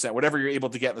 10%, whatever you're able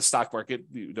to get in the stock market,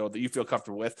 that you feel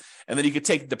comfortable with. And then you could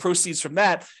take the proceeds from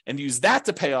that and use that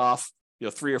to pay off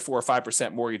 3 or 4 or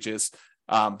 5% mortgages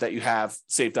that you have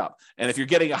saved up. And if you're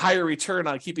getting a higher return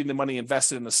on keeping the money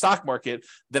invested in the stock market,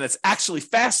 then it's actually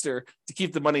faster to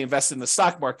keep the money invested in the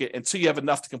stock market until you have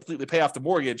enough to completely pay off the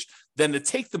mortgage than to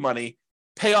take the money,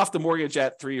 pay off the mortgage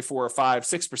at 3 or 4 or 5,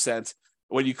 6%,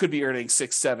 when you could be earning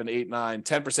 6, 7, 8, 9,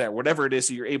 10%, whatever it is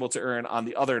that you're able to earn on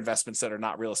the other investments that are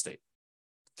not real estate.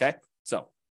 Okay. So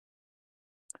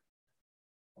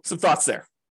some thoughts there.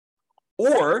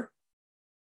 Or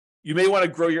you may want to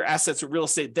grow your assets with real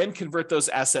estate, then convert those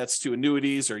assets to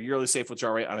annuities or yearly safe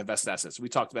withdrawal rate on invested assets. We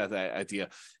talked about that idea.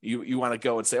 You want to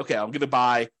go and say, okay, I'm going to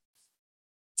buy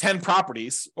 10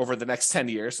 properties over the next 10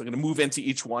 years. So I'm going to move into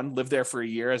each one, live there for a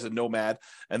year as a nomad,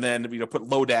 and then, put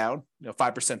low down,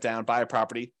 5% down, buy a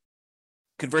property,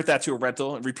 convert that to a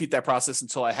rental, and repeat that process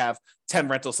until I have 10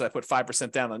 rentals that I put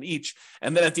 5% down on each.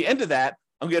 And then at the end of that,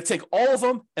 I'm going to take all of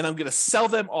them and I'm going to sell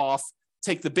them off,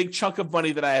 take the big chunk of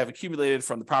money that I have accumulated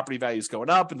from the property values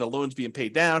going up and the loans being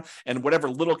paid down and whatever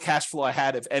little cash flow I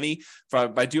had, if any,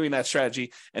 by doing that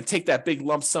strategy, and take that big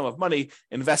lump sum of money,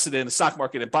 invest it in the stock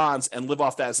market and bonds, and live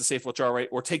off that as a safe withdrawal rate,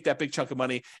 or take that big chunk of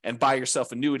money and buy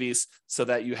yourself annuities so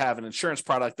that you have an insurance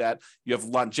product that you have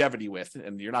longevity with,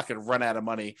 and you're not going to run out of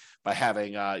money by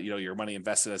having your money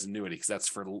invested as annuity, because that's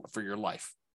for your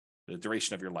life, the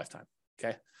duration of your lifetime.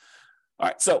 Okay. All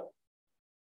right. So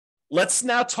let's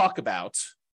now talk about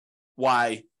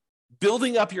why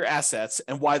building up your assets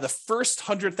and why the first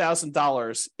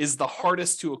 $100,000 is the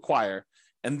hardest to acquire.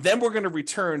 And then we're going to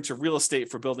return to real estate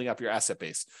for building up your asset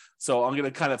base. So I'm going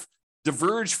to kind of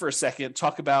diverge for a second,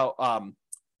 talk about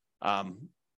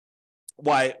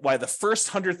why the first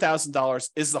 $100,000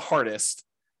 is the hardest.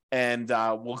 And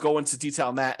we'll go into detail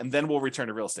on that, and then we'll return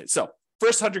to real estate. So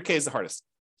first 100K is the hardest.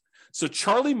 So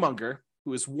Charlie Munger,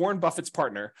 who is Warren Buffett's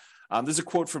partner, there's a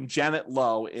quote from Janet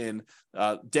Lowe in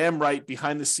Damn Right,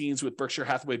 Behind the Scenes with Berkshire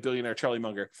Hathaway billionaire Charlie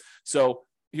Munger. So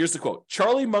here's the quote.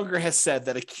 Charlie Munger has said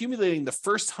that accumulating the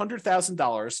first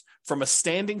 $100,000 from a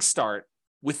standing start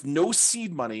with no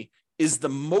seed money is the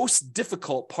most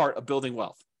difficult part of building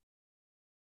wealth.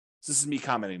 So this is me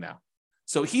commenting now.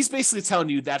 So he's basically telling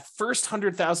you that first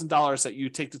 $100,000 that you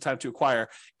take the time to acquire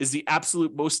is the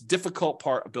absolute most difficult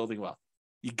part of building wealth.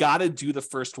 You got to do the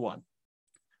first one.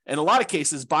 In a lot of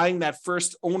cases, buying that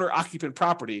first owner-occupant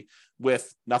property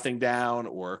with nothing down,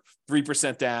 or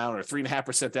 3% down, or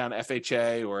 3.5% down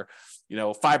FHA, or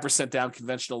 5% down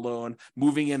conventional loan,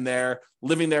 moving in there,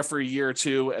 living there for a year or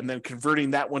two, and then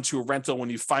converting that one to a rental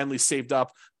when you finally saved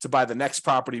up to buy the next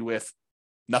property with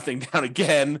nothing down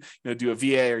again, do a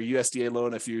VA or USDA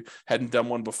loan if you hadn't done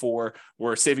one before,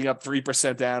 or saving up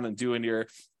 3% down and doing your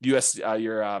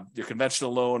your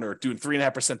conventional loan, or doing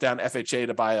 3.5% down FHA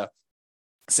to buy a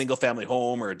single family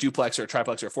home, or a duplex or a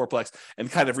triplex or a fourplex,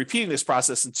 and kind of repeating this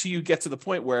process until you get to the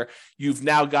point where you've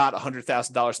now got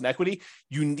 $100,000 in equity.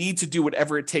 You need to do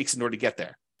whatever it takes in order to get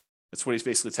there. That's what he's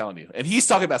basically telling you. And he's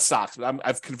talking about stocks, but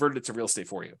I've converted it to real estate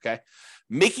for you. Okay.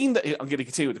 I'm going to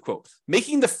continue with the quote.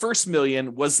 Making the first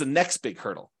million was the next big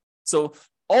hurdle. So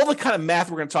all the kind of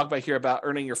math we're going to talk about here about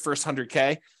earning your first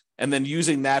 100K and then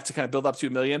using that to kind of build up to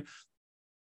 $1 million,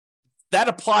 that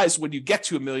applies when you get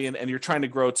to $1 million and you're trying to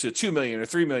grow to 2 million or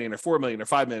 3 million or 4 million or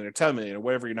 5 million or 10 million or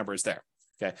whatever your number is there.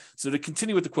 Okay. So to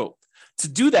continue with the quote, to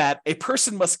do that, a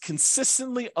person must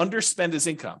consistently underspend his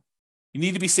income. You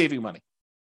need to be saving money.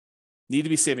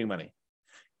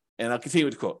 And I'll continue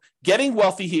with the quote. Getting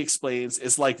wealthy, he explains,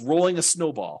 is like rolling a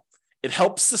snowball. It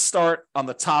helps to start on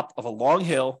the top of a long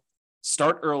hill,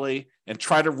 start early, and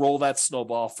try to roll that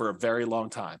snowball for a very long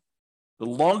time. The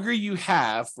longer you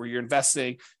have where you're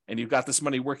investing and you've got this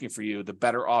money working for you, the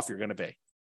better off you're going to be.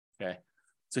 Okay.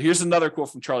 So here's another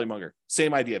quote from Charlie Munger.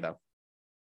 Same idea though.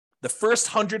 The first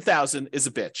 100,000 is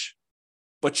a bitch,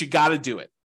 but you got to do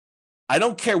it. I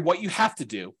don't care what you have to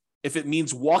do. If it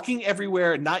means walking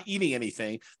everywhere and not eating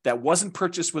anything that wasn't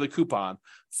purchased with a coupon,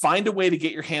 find a way to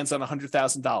get your hands on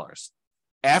 $100,000.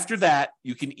 After that,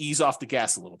 you can ease off the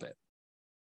gas a little bit.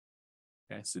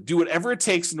 Okay. So do whatever it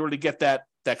takes in order to get that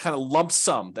kind of lump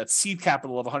sum, that seed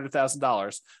capital of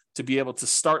 $100,000 to be able to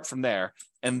start from there.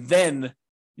 And then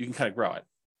you can kind of grow it.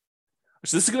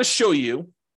 So this is going to show you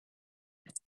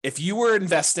if you were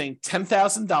investing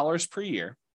 $10,000 per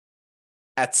year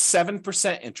at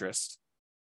 7% interest,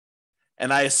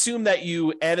 and I assume that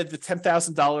you added the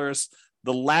 $10,000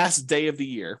 the last day of the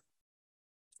year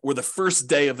or the first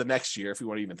day of the next year, if you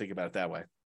want to even think about it that way.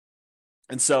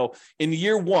 And so in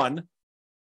year one,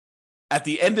 at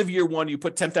the end of year one, you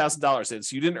put $10,000 in.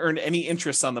 So you didn't earn any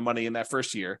interest on the money in that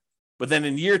first year. But then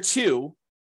in year two,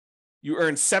 you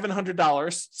earned $700,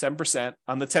 7%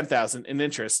 on the $10,000 in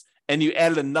interest, and you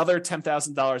added another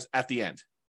 $10,000 at the end.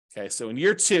 Okay, so in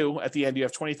year two, at the end, you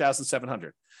have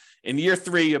 $20,700. In year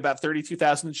three, you have about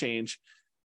 $32,000 and change.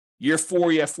 Year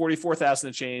four, you have $44,000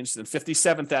 and change. Then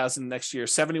 $57,000 next year,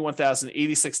 $71,000,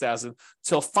 $86,000,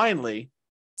 till finally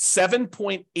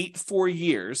 7.84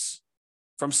 years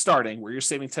from starting, where you're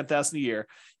saving $10,000 a year,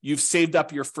 you've saved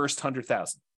up your first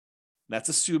 $100,000. That's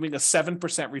assuming a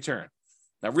 7% return.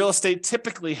 Now, real estate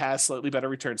typically has slightly better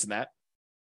returns than that.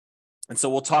 And so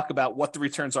we'll talk about what the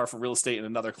returns are for real estate in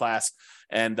another class,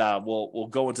 and we'll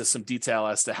go into some detail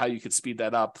as to how you could speed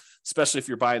that up, especially if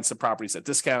you're buying some properties at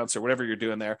discounts or whatever you're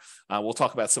doing there. We'll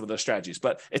talk about some of those strategies.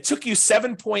 But it took you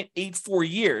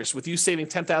 7.84 years with you saving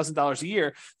 $10,000 a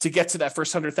year to get to that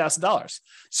first $100,000.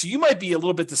 So you might be a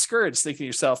little bit discouraged, thinking to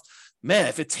yourself, man,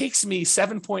 if it takes me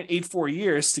 7.84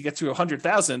 years to get to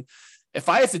 100,000, if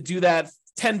I have to do that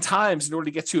 10 times in order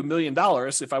to get to $1 million,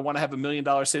 if I want to have $1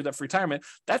 million saved up for retirement,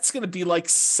 that's going to be like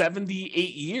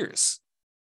 78 years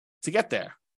to get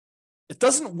there. It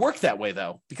doesn't work that way,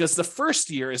 though, because the first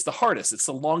year is the hardest. It's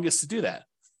the longest to do that.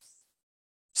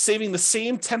 Saving the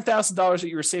same $10,000 that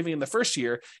you were saving in the first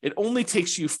year, it only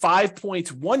takes you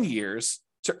 5.1 years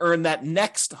to earn that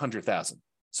next 100,000.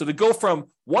 So to go from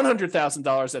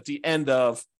 $100,000 at the end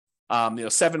of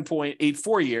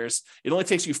 7.84 years, it only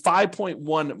takes you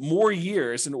 5.1 more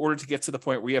years in order to get to the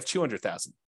point where you have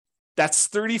 200,000. That's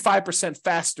 35%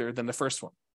 faster than the first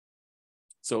one.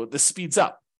 So this speeds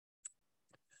up.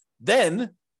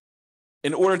 Then,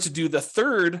 in order to do the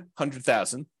third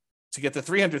 100,000, to get the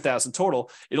 300,000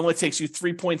 total, it only takes you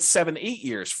 3.78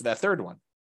 years for that third one.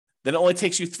 Then it only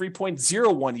takes you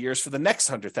 3.01 years for the next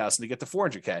 100,000 to get to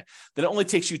 400K. Then it only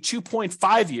takes you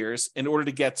 2.5 years in order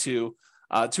to get to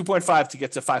 2.5 to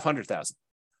get to 500,000.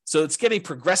 So it's getting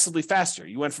progressively faster.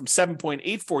 You went from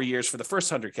 7.84 years for the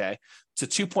first 100K to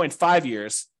 2.5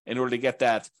 years in order to get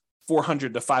that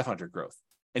 400 to 500 growth.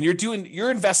 And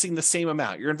you're investing the same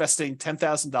amount. You're investing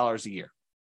 $10,000 a year.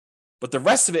 But the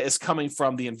rest of it is coming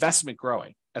from the investment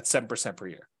growing at 7% per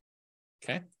year.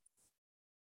 Okay.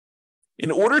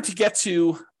 In order to get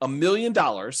to $1 million,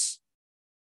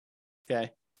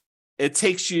 okay, it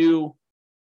takes you,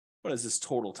 what is this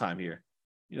total time here?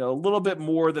 A little bit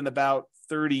more than about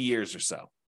 30 years or so.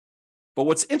 But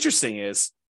what's interesting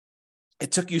is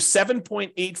it took you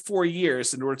 7.84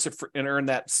 years in order to earn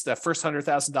that first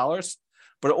 $100,000,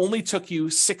 but it only took you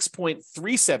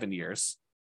 6.37 years,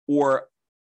 or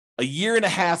a year and a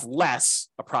half less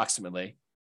approximately,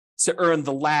 to earn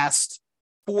the last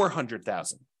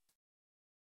 400,000.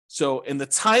 So in the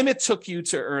time it took you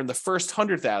to earn the first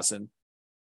 100,000,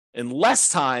 in less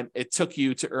time it took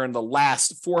you to earn the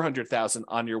last 400,000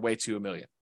 on your way to $1 million.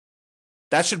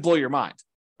 That should blow your mind,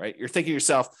 right? You're thinking to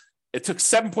yourself, it took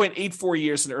 7.84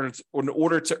 years in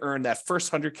order to earn that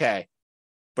first 100K,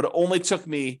 but it only took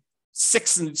me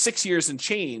six years and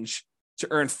change to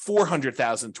earn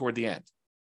 400,000 toward the end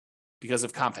because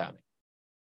of compounding.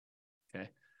 Okay.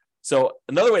 So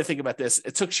another way to think about this,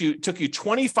 it took you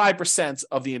 25%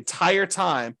 of the entire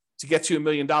time to get to $1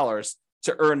 million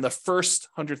to earn the first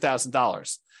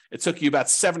 $100,000. It took you about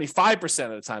 75%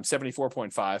 of the time,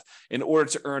 74.5, in order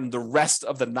to earn the rest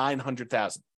of the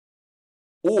 900,000.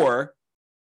 Or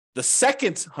the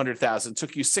second 100,000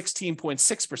 took you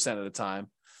 16.6% of the time.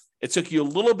 It took you a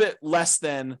little bit less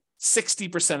than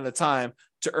 60% of the time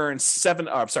to earn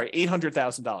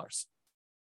 $800,000,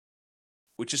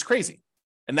 which is crazy.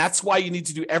 And that's why you need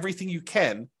to do everything you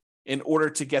can in order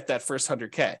to get that first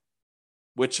 100K,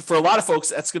 which for a lot of folks,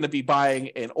 that's going to be buying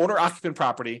an owner-occupant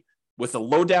property with a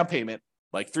low down payment,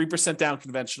 like 3% down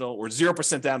conventional or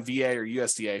 0% down VA or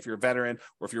USDA if you're a veteran,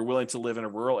 or if you're willing to live in a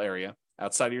rural area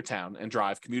outside of your town and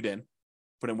commute in,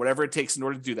 put in whatever it takes in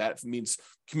order to do that. If it means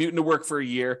commuting to work for a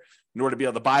year in order to be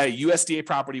able to buy a USDA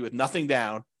property with nothing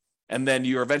down, and then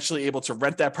you're eventually able to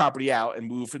rent that property out and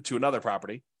move to another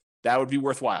property, that would be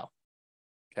worthwhile.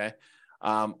 Okay.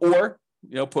 Or,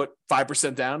 put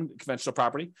 5% down conventional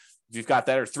property. If you've got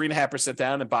that, or 3.5%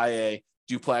 down and buy a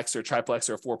duplex or triplex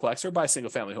or a fourplex, or buy a single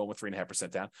family home with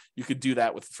 3.5% down. You could do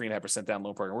that with the 3.5% down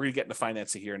loan program. We're going to get into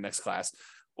financing here in next class.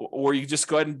 Or you just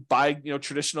go ahead and buy,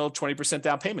 traditional 20%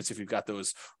 down payments if you've got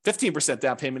those, 15%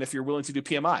 down payment if you're willing to do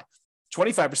PMI,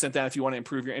 25% down if you want to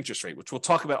improve your interest rate, which we'll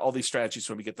talk about all these strategies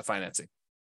when we get to financing.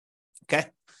 Okay.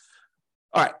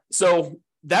 All right. So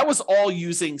that was all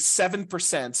using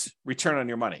 7% return on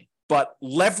your money, but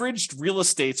leveraged real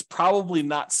estate's probably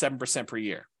not 7% per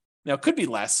year. Now it could be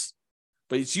less,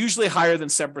 but it's usually higher than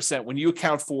 7% when you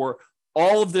account for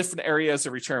all of the different areas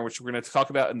of return, which we're going to talk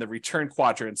about in the return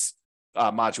quadrants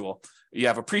module. You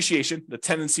have appreciation, the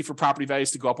tendency for property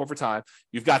values to go up over time.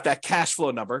 You've got that cash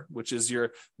flow number, which is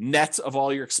your net of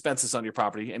all your expenses on your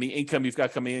property, any income you've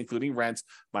got coming in, including rent,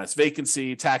 minus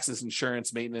vacancy, taxes,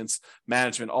 insurance, maintenance,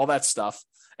 management, all that stuff.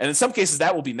 And in some cases,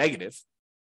 that will be negative,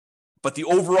 but the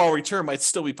overall return might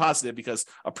still be positive because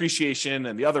appreciation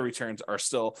and the other returns are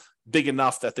still big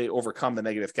enough that they overcome the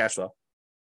negative cash flow.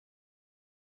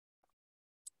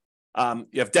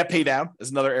 You have debt pay down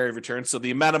is another area of return. So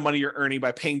the amount of money you're earning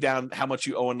by paying down how much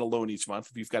you owe on the loan each month,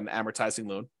 if you've got an amortizing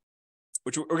loan.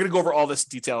 which we're going to go over all this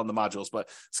detail in the modules, but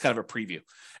it's kind of a preview.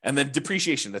 And then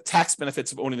depreciation, the tax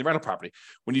benefits of owning the rental property.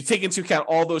 When you take into account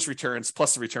all those returns,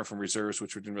 plus the return from reserves,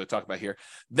 which we didn't really talk about here,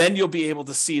 then you'll be able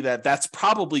to see that that's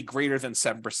probably greater than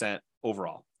 7%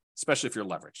 overall, especially if you're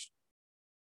leveraged.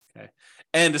 Okay.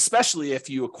 And especially if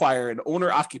you acquire an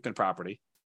owner-occupant property,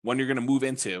 one you're going to move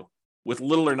into with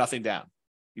little or nothing down.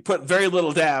 You put very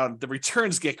little down, the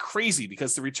returns get crazy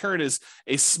because the return is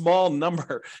a small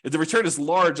number. If the return is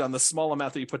large on the small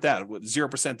amount that you put down, with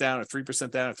 0% down or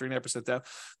 3% down or 3.5% down,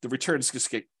 the returns just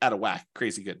get out of whack,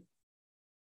 crazy good.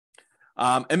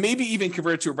 And maybe even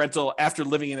convert it to a rental after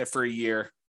living in it for a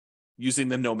year using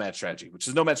the nomad strategy, which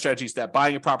is nomad strategy is that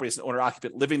buying a property as an owner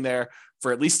occupant, living there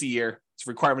for at least a year. It's a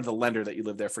requirement of the lender that you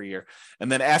live there for a year.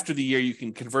 And then after the year, you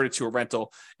can convert it to a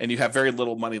rental and you have very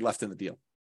little money left in the deal.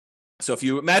 So if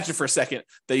you imagine for a second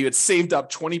that you had saved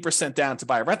up 20% down to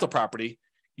buy a rental property,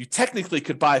 you technically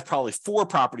could buy probably 4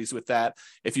 properties with that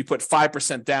if you put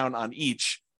 5% down on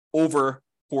each over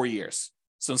 4 years.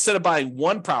 So instead of buying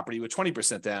 1 property with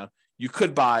 20% down, you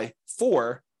could buy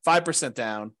 4 5%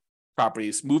 down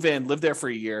properties, move in, live there for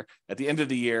a year. At the end of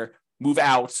the year, move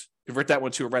out, convert that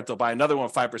one to a rental, buy another one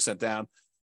 5% down,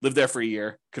 live there for a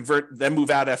year, convert, then move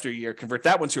out after a year, convert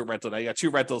that one to a rental. Now you got 2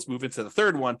 rentals, move into the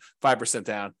third one, 5%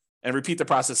 down, and repeat the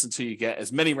process until you get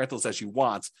as many rentals as you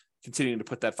want, continuing to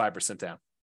put that 5% down.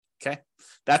 Okay.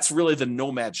 That's really the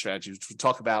nomad strategy, which we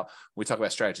talk about when we talk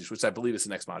about strategies, which I believe is the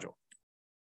next module.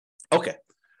 Okay.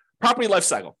 Property life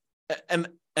cycle. And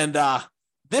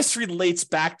this relates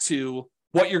back to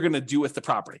what you're going to do with the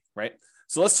property, right?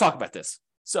 So let's talk about this.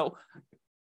 So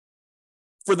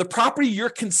for the property you're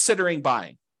considering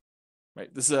buying,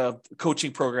 right? This is a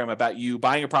coaching program about you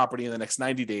buying a property in the next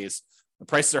 90 days. The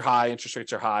prices are high, interest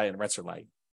rates are high, and rents are light.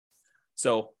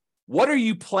 So what are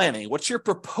you planning? What's your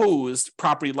proposed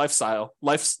property life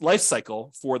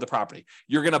cycle for the property?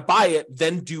 You're going to buy it,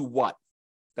 then do what?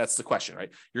 That's the question, right?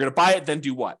 You're going to buy it, then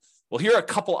do what? Well, here are a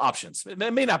couple options. It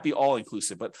may not be all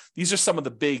inclusive, but these are some of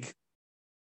the big,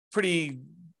 pretty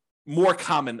more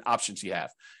common options you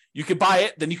have. You could buy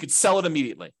it, then you could sell it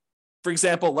immediately. For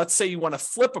example, let's say you want to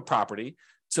flip a property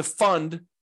to fund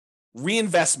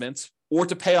reinvestment or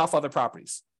to pay off other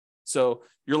properties. So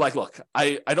you're like, look,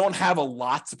 I don't have a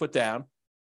lot to put down,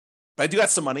 but I do got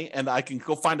some money and I can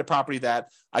go find a property that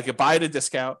I could buy at a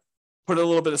discount, put a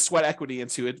little bit of sweat equity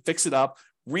into it, fix it up,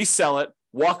 resell it,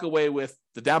 walk away with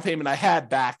the down payment I had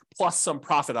back, plus some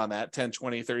profit on that, $10,000,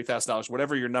 $20,000, $30,000,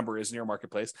 whatever your number is in your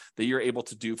marketplace that you're able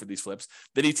to do for these flips.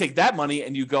 Then you take that money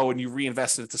and you go and you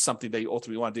reinvest it into something that you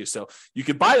ultimately want to do. So you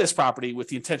could buy this property with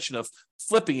the intention of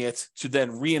flipping it to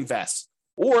then reinvest.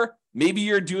 Or maybe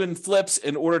you're doing flips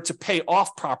in order to pay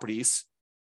off properties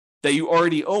that you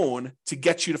already own to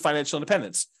get you to financial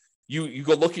independence. You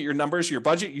go look at your numbers, your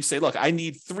budget, you say, look, I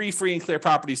need 3 free and clear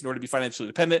properties in order to be financially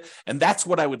independent. And that's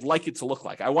what I would like it to look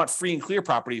like. I want free and clear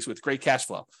properties with great cash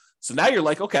flow. So now you're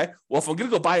like, okay, well, if I'm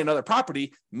going to go buy another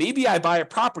property, maybe I buy a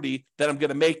property that I'm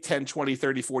going to make $10,000, $20,000,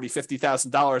 $30,000, $40,000,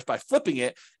 $50,000 by flipping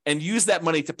it and use that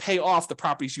money to pay off the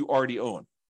properties you already own.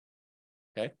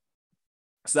 Okay.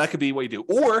 So that could be what you do.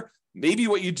 Or maybe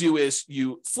what you do is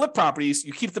you flip properties,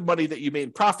 you keep the money that you made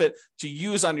in profit to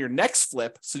use on your next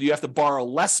flip. So you have to borrow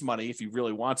less money if you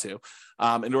really want to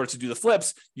in order to do the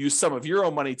flips, use some of your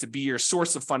own money to be your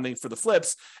source of funding for the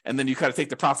flips. And then you kind of take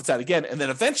the profits out again. And then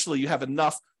eventually you have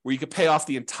enough where you could pay off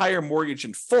the entire mortgage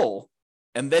in full.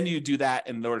 And then you do that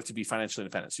in order to be financially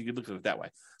independent. So you could look at it that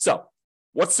way. So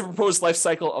what's the proposed life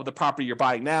cycle of the property you're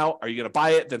buying now? Are you going to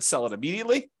buy it, then sell it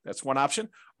immediately? That's one option.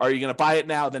 Are you going to buy it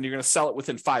now, then you're going to sell it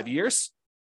within 5 years?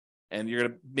 And you're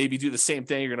going to maybe do the same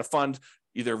thing. You're going to fund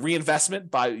either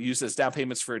reinvestment by use as down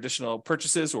payments for additional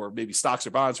purchases or maybe stocks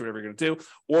or bonds, whatever you're going to do,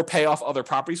 or pay off other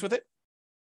properties with it.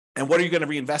 And what are you going to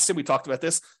reinvest in? We talked about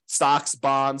this, stocks,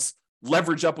 bonds,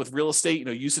 leverage up with real estate,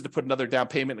 use it to put another down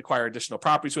payment and acquire additional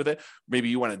properties with it. Maybe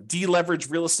you want to deleverage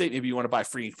real estate. Maybe you want to buy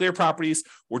free and clear properties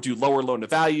or do lower loan to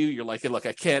value. You're like, hey, look,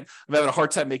 I'm having a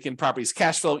hard time making properties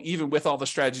cash flow, even with all the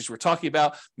strategies we're talking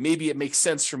about. Maybe it makes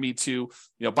sense for me to,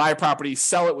 buy a property,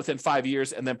 sell it within 5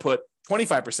 years, and then put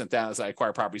 25% down as I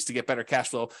acquire properties to get better cash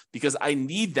flow because I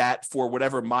need that for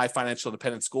whatever my financial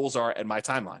independence goals are and my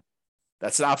timeline.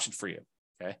 That's an option for you.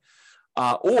 Okay.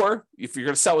 Or if you're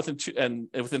going to sell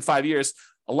within 5 years,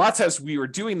 a lot of times we were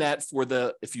doing that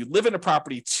if you live in a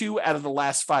property 2 out of the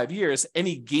last 5 years,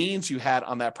 any gains you had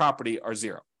on that property are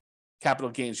zero.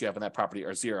 Capital gains you have on that property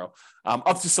are zero,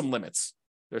 up to some limits.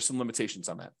 There's some limitations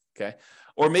on that. Okay.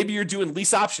 Or maybe you're doing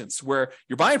lease options where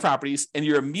you're buying properties and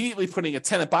you're immediately putting a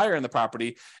tenant buyer in the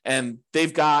property, and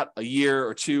they've got a year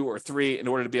or 2 or 3 in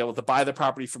order to be able to buy the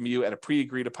property from you at a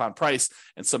pre-agreed upon price.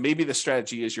 And so maybe the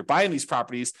strategy is you're buying these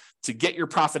properties to get your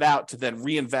profit out to then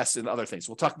reinvest in other things.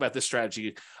 We'll talk about this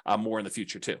strategy more in the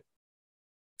future too.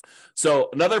 So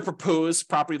another proposed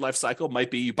property life cycle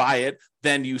might be you buy it,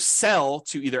 then you sell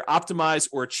to either optimize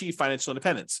or achieve financial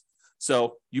independence.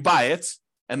 So you buy it,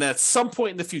 and then at some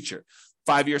point in the future,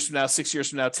 5 years from now, 6 years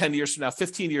from now, 10 years from now,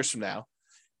 15 years from now,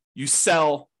 you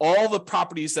sell all the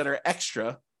properties that are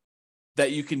extra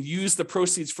that you can use the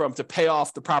proceeds from to pay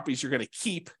off the properties you're going to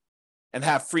keep and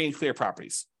have free and clear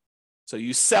properties. So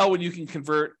you sell when you can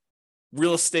convert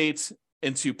real estate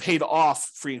into paid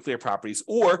off free and clear properties.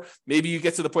 Or maybe you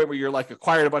get to the point where you're like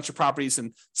acquired a bunch of properties,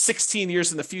 and 16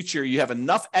 years in the future, you have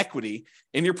enough equity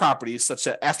in your properties such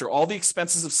that after all the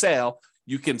expenses of sale,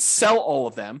 you can sell all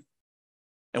of them.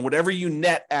 And whatever you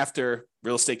net after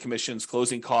real estate commissions,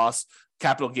 closing costs,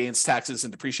 capital gains taxes,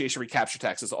 and depreciation recapture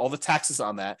taxes, all the taxes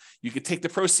on that, you could take the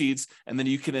proceeds and then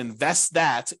you can invest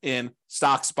that in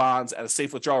stocks, bonds at a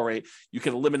safe withdrawal rate. You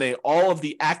can eliminate all of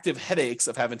the active headaches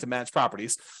of having to manage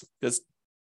properties, because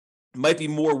it might be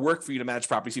more work for you to manage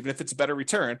properties, even if it's a better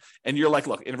return. And you're like,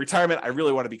 look, in retirement, I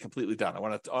really want to be completely done. I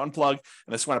want to unplug and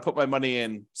I just want to put my money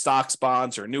in stocks,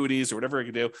 bonds, or annuities, or whatever I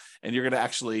can do. And you're going to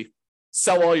actually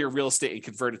sell all your real estate and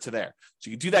convert it to there. So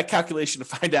you can do that calculation to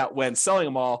find out when selling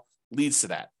them all leads to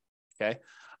that. Okay.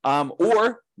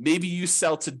 Or maybe you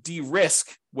sell to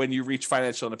de-risk when you reach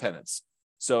financial independence.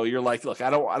 So you're like, look, I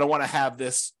don't want to have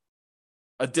this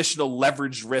additional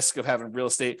leverage risk of having real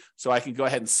estate, so I can go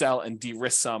ahead and sell and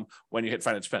de-risk some when you hit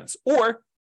financial independence. Or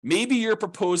maybe your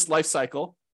proposed life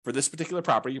cycle for this particular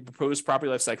property, your proposed property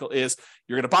life cycle is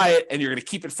you're going to buy it and you're going to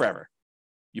keep it forever.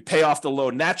 You pay off the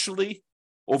loan naturally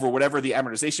over whatever the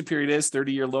amortization period is,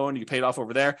 30-year loan, you paid off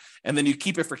over there, and then you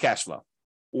keep it for cash flow.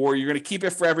 Or you're going to keep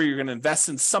it forever, you're going to invest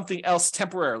in something else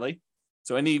temporarily.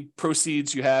 So any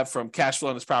proceeds you have from cash flow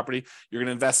on this property, you're going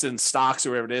to invest in stocks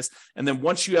or whatever it is. And then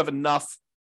once you have enough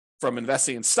from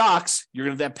investing in stocks, you're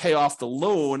going to then pay off the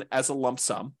loan as a lump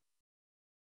sum.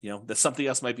 You know, that something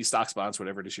else might be stocks, bonds,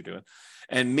 whatever it is you're doing.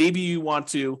 And maybe you want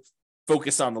to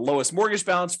focus on the lowest mortgage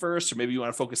balance first, or maybe you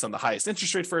want to focus on the highest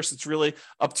interest rate first. It's really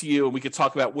up to you. And we could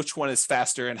talk about which one is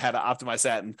faster and how to optimize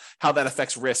that and how that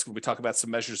affects risk when we talk about some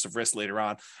measures of risk later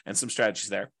on and some strategies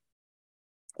there.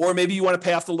 Or maybe you want to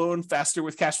pay off the loan faster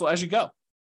with cash flow as you go.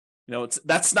 You know,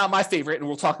 that's not my favorite, and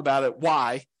we'll talk about it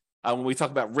why when we talk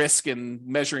about risk and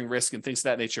measuring risk and things of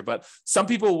that nature. But some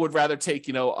people would rather take,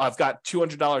 you know, I've got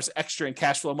 $200 extra in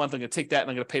cash flow a month. I'm going to take that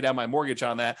and I'm going to pay down my mortgage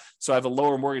on that. So I have a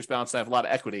lower mortgage balance and I have a lot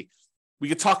of equity. We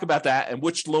could talk about that and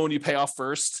which loan you pay off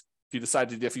first. If you decide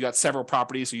to, if you got several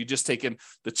properties, or you just taking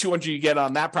the 200 you get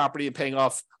on that property and paying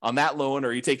off on that loan, or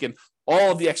are you taking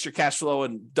all of the extra cash flow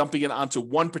and dumping it onto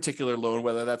one particular loan,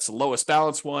 whether that's the lowest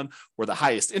balance one or the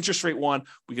highest interest rate one.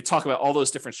 We could talk about all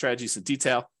those different strategies in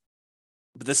detail.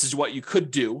 But this is what you could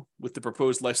do with the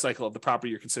proposed life cycle of the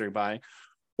property you're considering buying.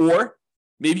 Or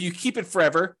maybe you keep it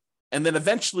forever, and then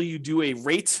eventually you do a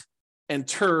rate and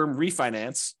term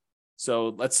refinance.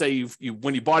 So let's say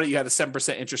when you bought it, you had a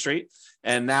 7% interest rate,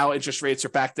 and now interest rates are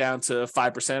back down to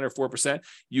 5% or 4%.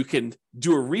 You can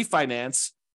do a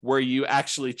refinance where you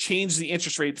actually change the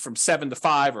interest rate from 7 to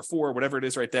 5 or 4, whatever it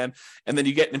is right then, and then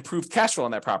you get an improved cash flow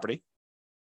on that property.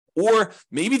 Or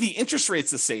maybe the interest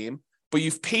rate's the same, but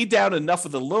you've paid down enough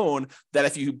of the loan that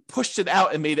if you pushed it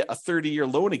out and made it a 30-year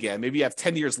loan again, maybe you have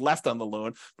 10 years left on the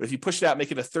loan, but if you push it out,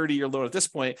 make it a 30-year loan at this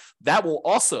point, that will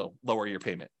also lower your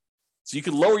payment. So you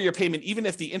can lower your payment even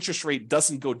if the interest rate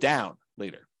doesn't go down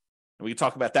later. And we can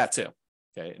talk about that too.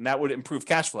 Okay. And that would improve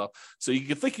cash flow. So you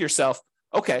can think to yourself,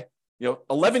 okay,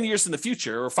 11 years in the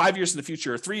future, or 5 years in the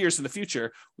future, or 3 years in the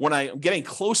future, when I'm getting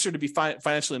closer to be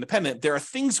financially independent, there are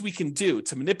things we can do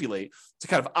to manipulate, to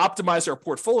kind of optimize our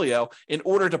portfolio in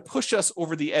order to push us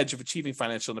over the edge of achieving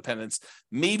financial independence.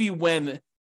 Maybe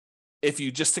if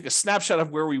you just took a snapshot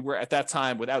of where we were at that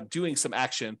time without doing some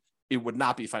action, it would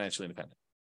not be financially independent.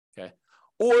 Okay.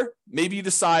 Or maybe you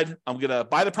decide, I'm going to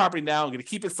buy the property now, I'm going to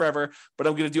keep it forever, but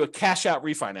I'm going to do a cash out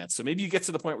refinance. So maybe you get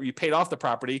to the point where you paid off the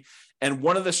property, and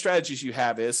one of the strategies you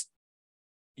have is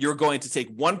you're going to take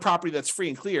one property that's free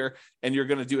and clear, and you're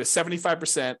going to do a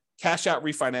 75% cash out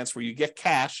refinance where you get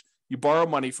cash, you borrow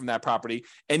money from that property,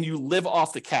 and you live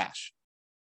off the cash.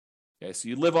 Okay, so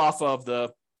you live off of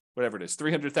the whatever it is,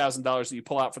 $300,000 that you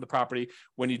pull out for the property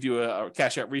when you do a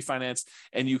cash out refinance,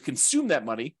 and you consume that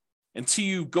money until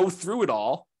you go through it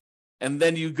all, and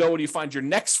then you go and you find your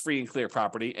next free and clear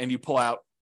property, and you pull out,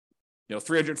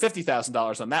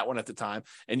 $350,000 on that one at the time,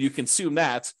 and you consume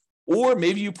that. Or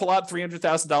maybe you pull out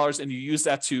 $300,000 and you use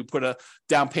that to put a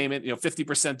down payment,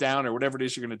 50% down or whatever it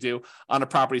is you're going to do on a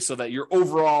property so that your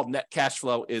overall net cash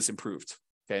flow is improved.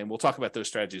 Okay. And we'll talk about those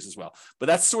strategies as well. But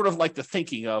that's sort of like the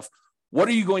thinking of what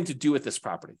are you going to do with this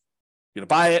property? You're going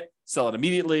to buy it, sell it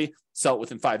immediately, sell it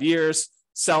within 5 years,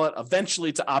 sell it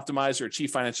eventually to optimize or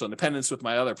achieve financial independence with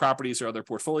my other properties or other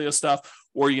portfolio stuff,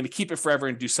 or you're going to keep it forever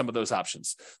and do some of those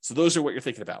options. So those are what you're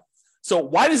thinking about. So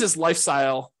why does this life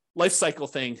cycle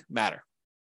thing matter?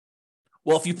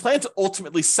 Well, if you plan to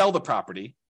ultimately sell the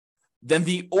property, then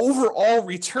the overall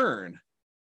return,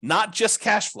 not just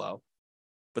cash flow,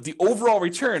 but the overall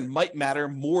return might matter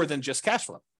more than just cash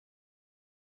flow.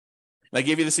 And I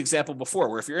gave you this example before,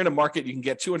 where if you're in a market, you can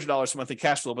get $200 a month in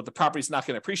cash flow, but the property's not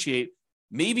going to appreciate.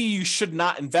 Maybe you should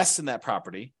not invest in that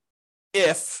property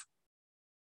if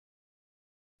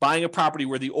buying a property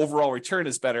where the overall return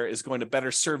is better is going to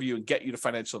better serve you and get you to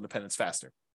financial independence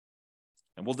faster.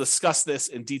 And we'll discuss this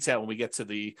in detail when we get to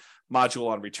the module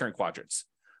on return quadrants.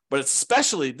 But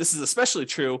this is especially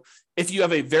true if you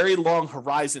have a very long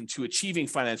horizon to achieving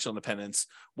financial independence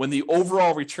when the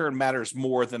overall return matters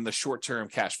more than the short-term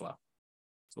cash flow.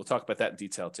 So we'll talk about that in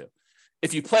detail too.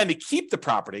 If you plan to keep the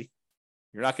property,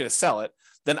 you're not going to sell it,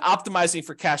 then optimizing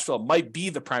for cash flow might be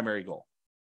the primary goal.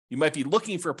 You might be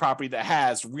looking for a property that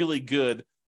has really good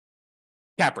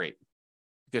cap rate,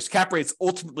 because cap rate's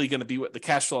ultimately going to be what the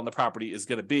cash flow on the property is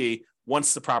going to be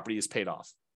once the property is paid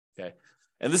off. Okay.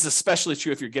 And this is especially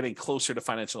true if you're getting closer to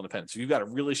financial independence. If you've got a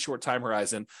really short time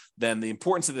horizon, then the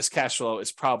importance of this cash flow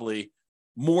is probably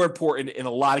more important in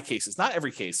a lot of cases, not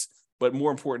every case, but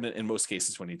more important in most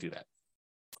cases when you do that.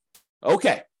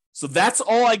 Okay. So that's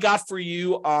all I got for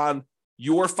you on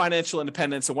your financial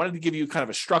independence. I wanted to give you kind of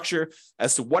a structure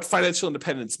as to what financial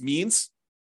independence means,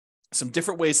 some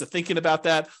different ways of thinking about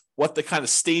that, what the kind of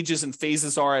stages and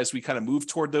phases are as we kind of move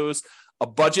toward those, a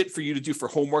budget for you to do for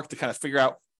homework to kind of figure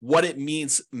out what it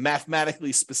means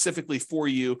mathematically, specifically for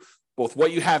you, both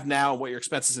what you have now and what your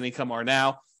expenses and income are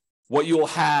now, what you will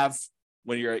have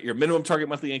when you're at your minimum target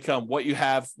monthly income, what you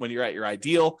have when you're at your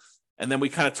ideal. And then we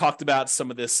kind of talked about some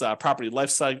of this property life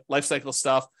cycle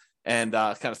stuff and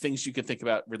kind of things you can think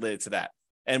about related to that.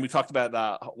 And we talked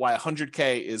about why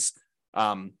 100K is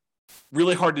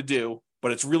really hard to do,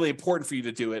 but it's really important for you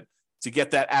to do it to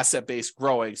get that asset base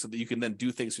growing so that you can then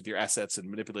do things with your assets and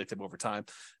manipulate them over time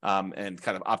and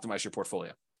kind of optimize your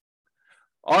portfolio.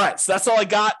 All right, so that's all I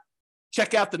got.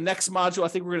 Check out the next module. I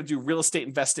think we're going to do real estate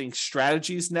investing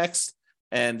strategies next.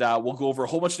 And we'll go over a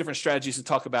whole bunch of different strategies and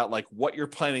talk about like what you're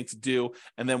planning to do.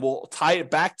 And then we'll tie it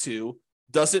back to,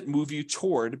 does it move you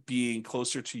toward being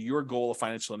closer to your goal of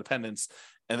financial independence?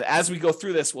 And as we go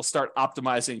through this, we'll start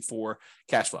optimizing for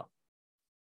cash flow.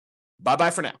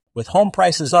 Bye-bye for now. With home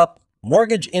prices up,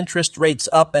 mortgage interest rates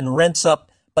up, and rents up,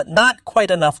 but not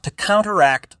quite enough to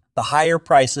counteract the higher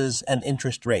prices and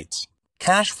interest rates.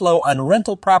 Cash flow on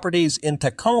rental properties in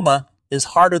Tacoma is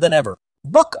harder than ever.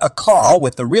 Book a call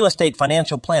with the Real Estate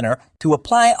Financial Planner to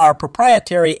apply our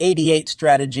proprietary 88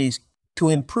 strategies to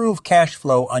improve cash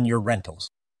flow on your rentals.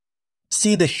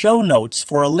 See the show notes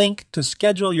for a link to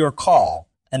schedule your call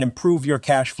and improve your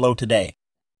cash flow today.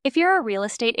 If you're a real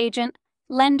estate agent,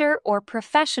 lender, or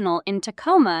professional in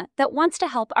Tacoma that wants to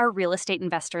help our real estate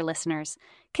investor listeners,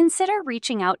 consider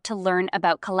reaching out to learn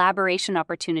about collaboration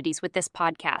opportunities with this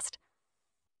podcast.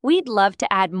 We'd love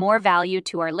to add more value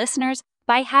to our listeners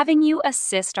by having you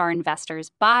assist our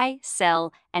investors buy,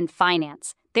 sell, and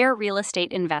finance their real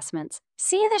estate investments.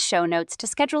 See the show notes to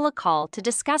schedule a call to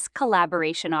discuss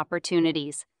collaboration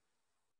opportunities.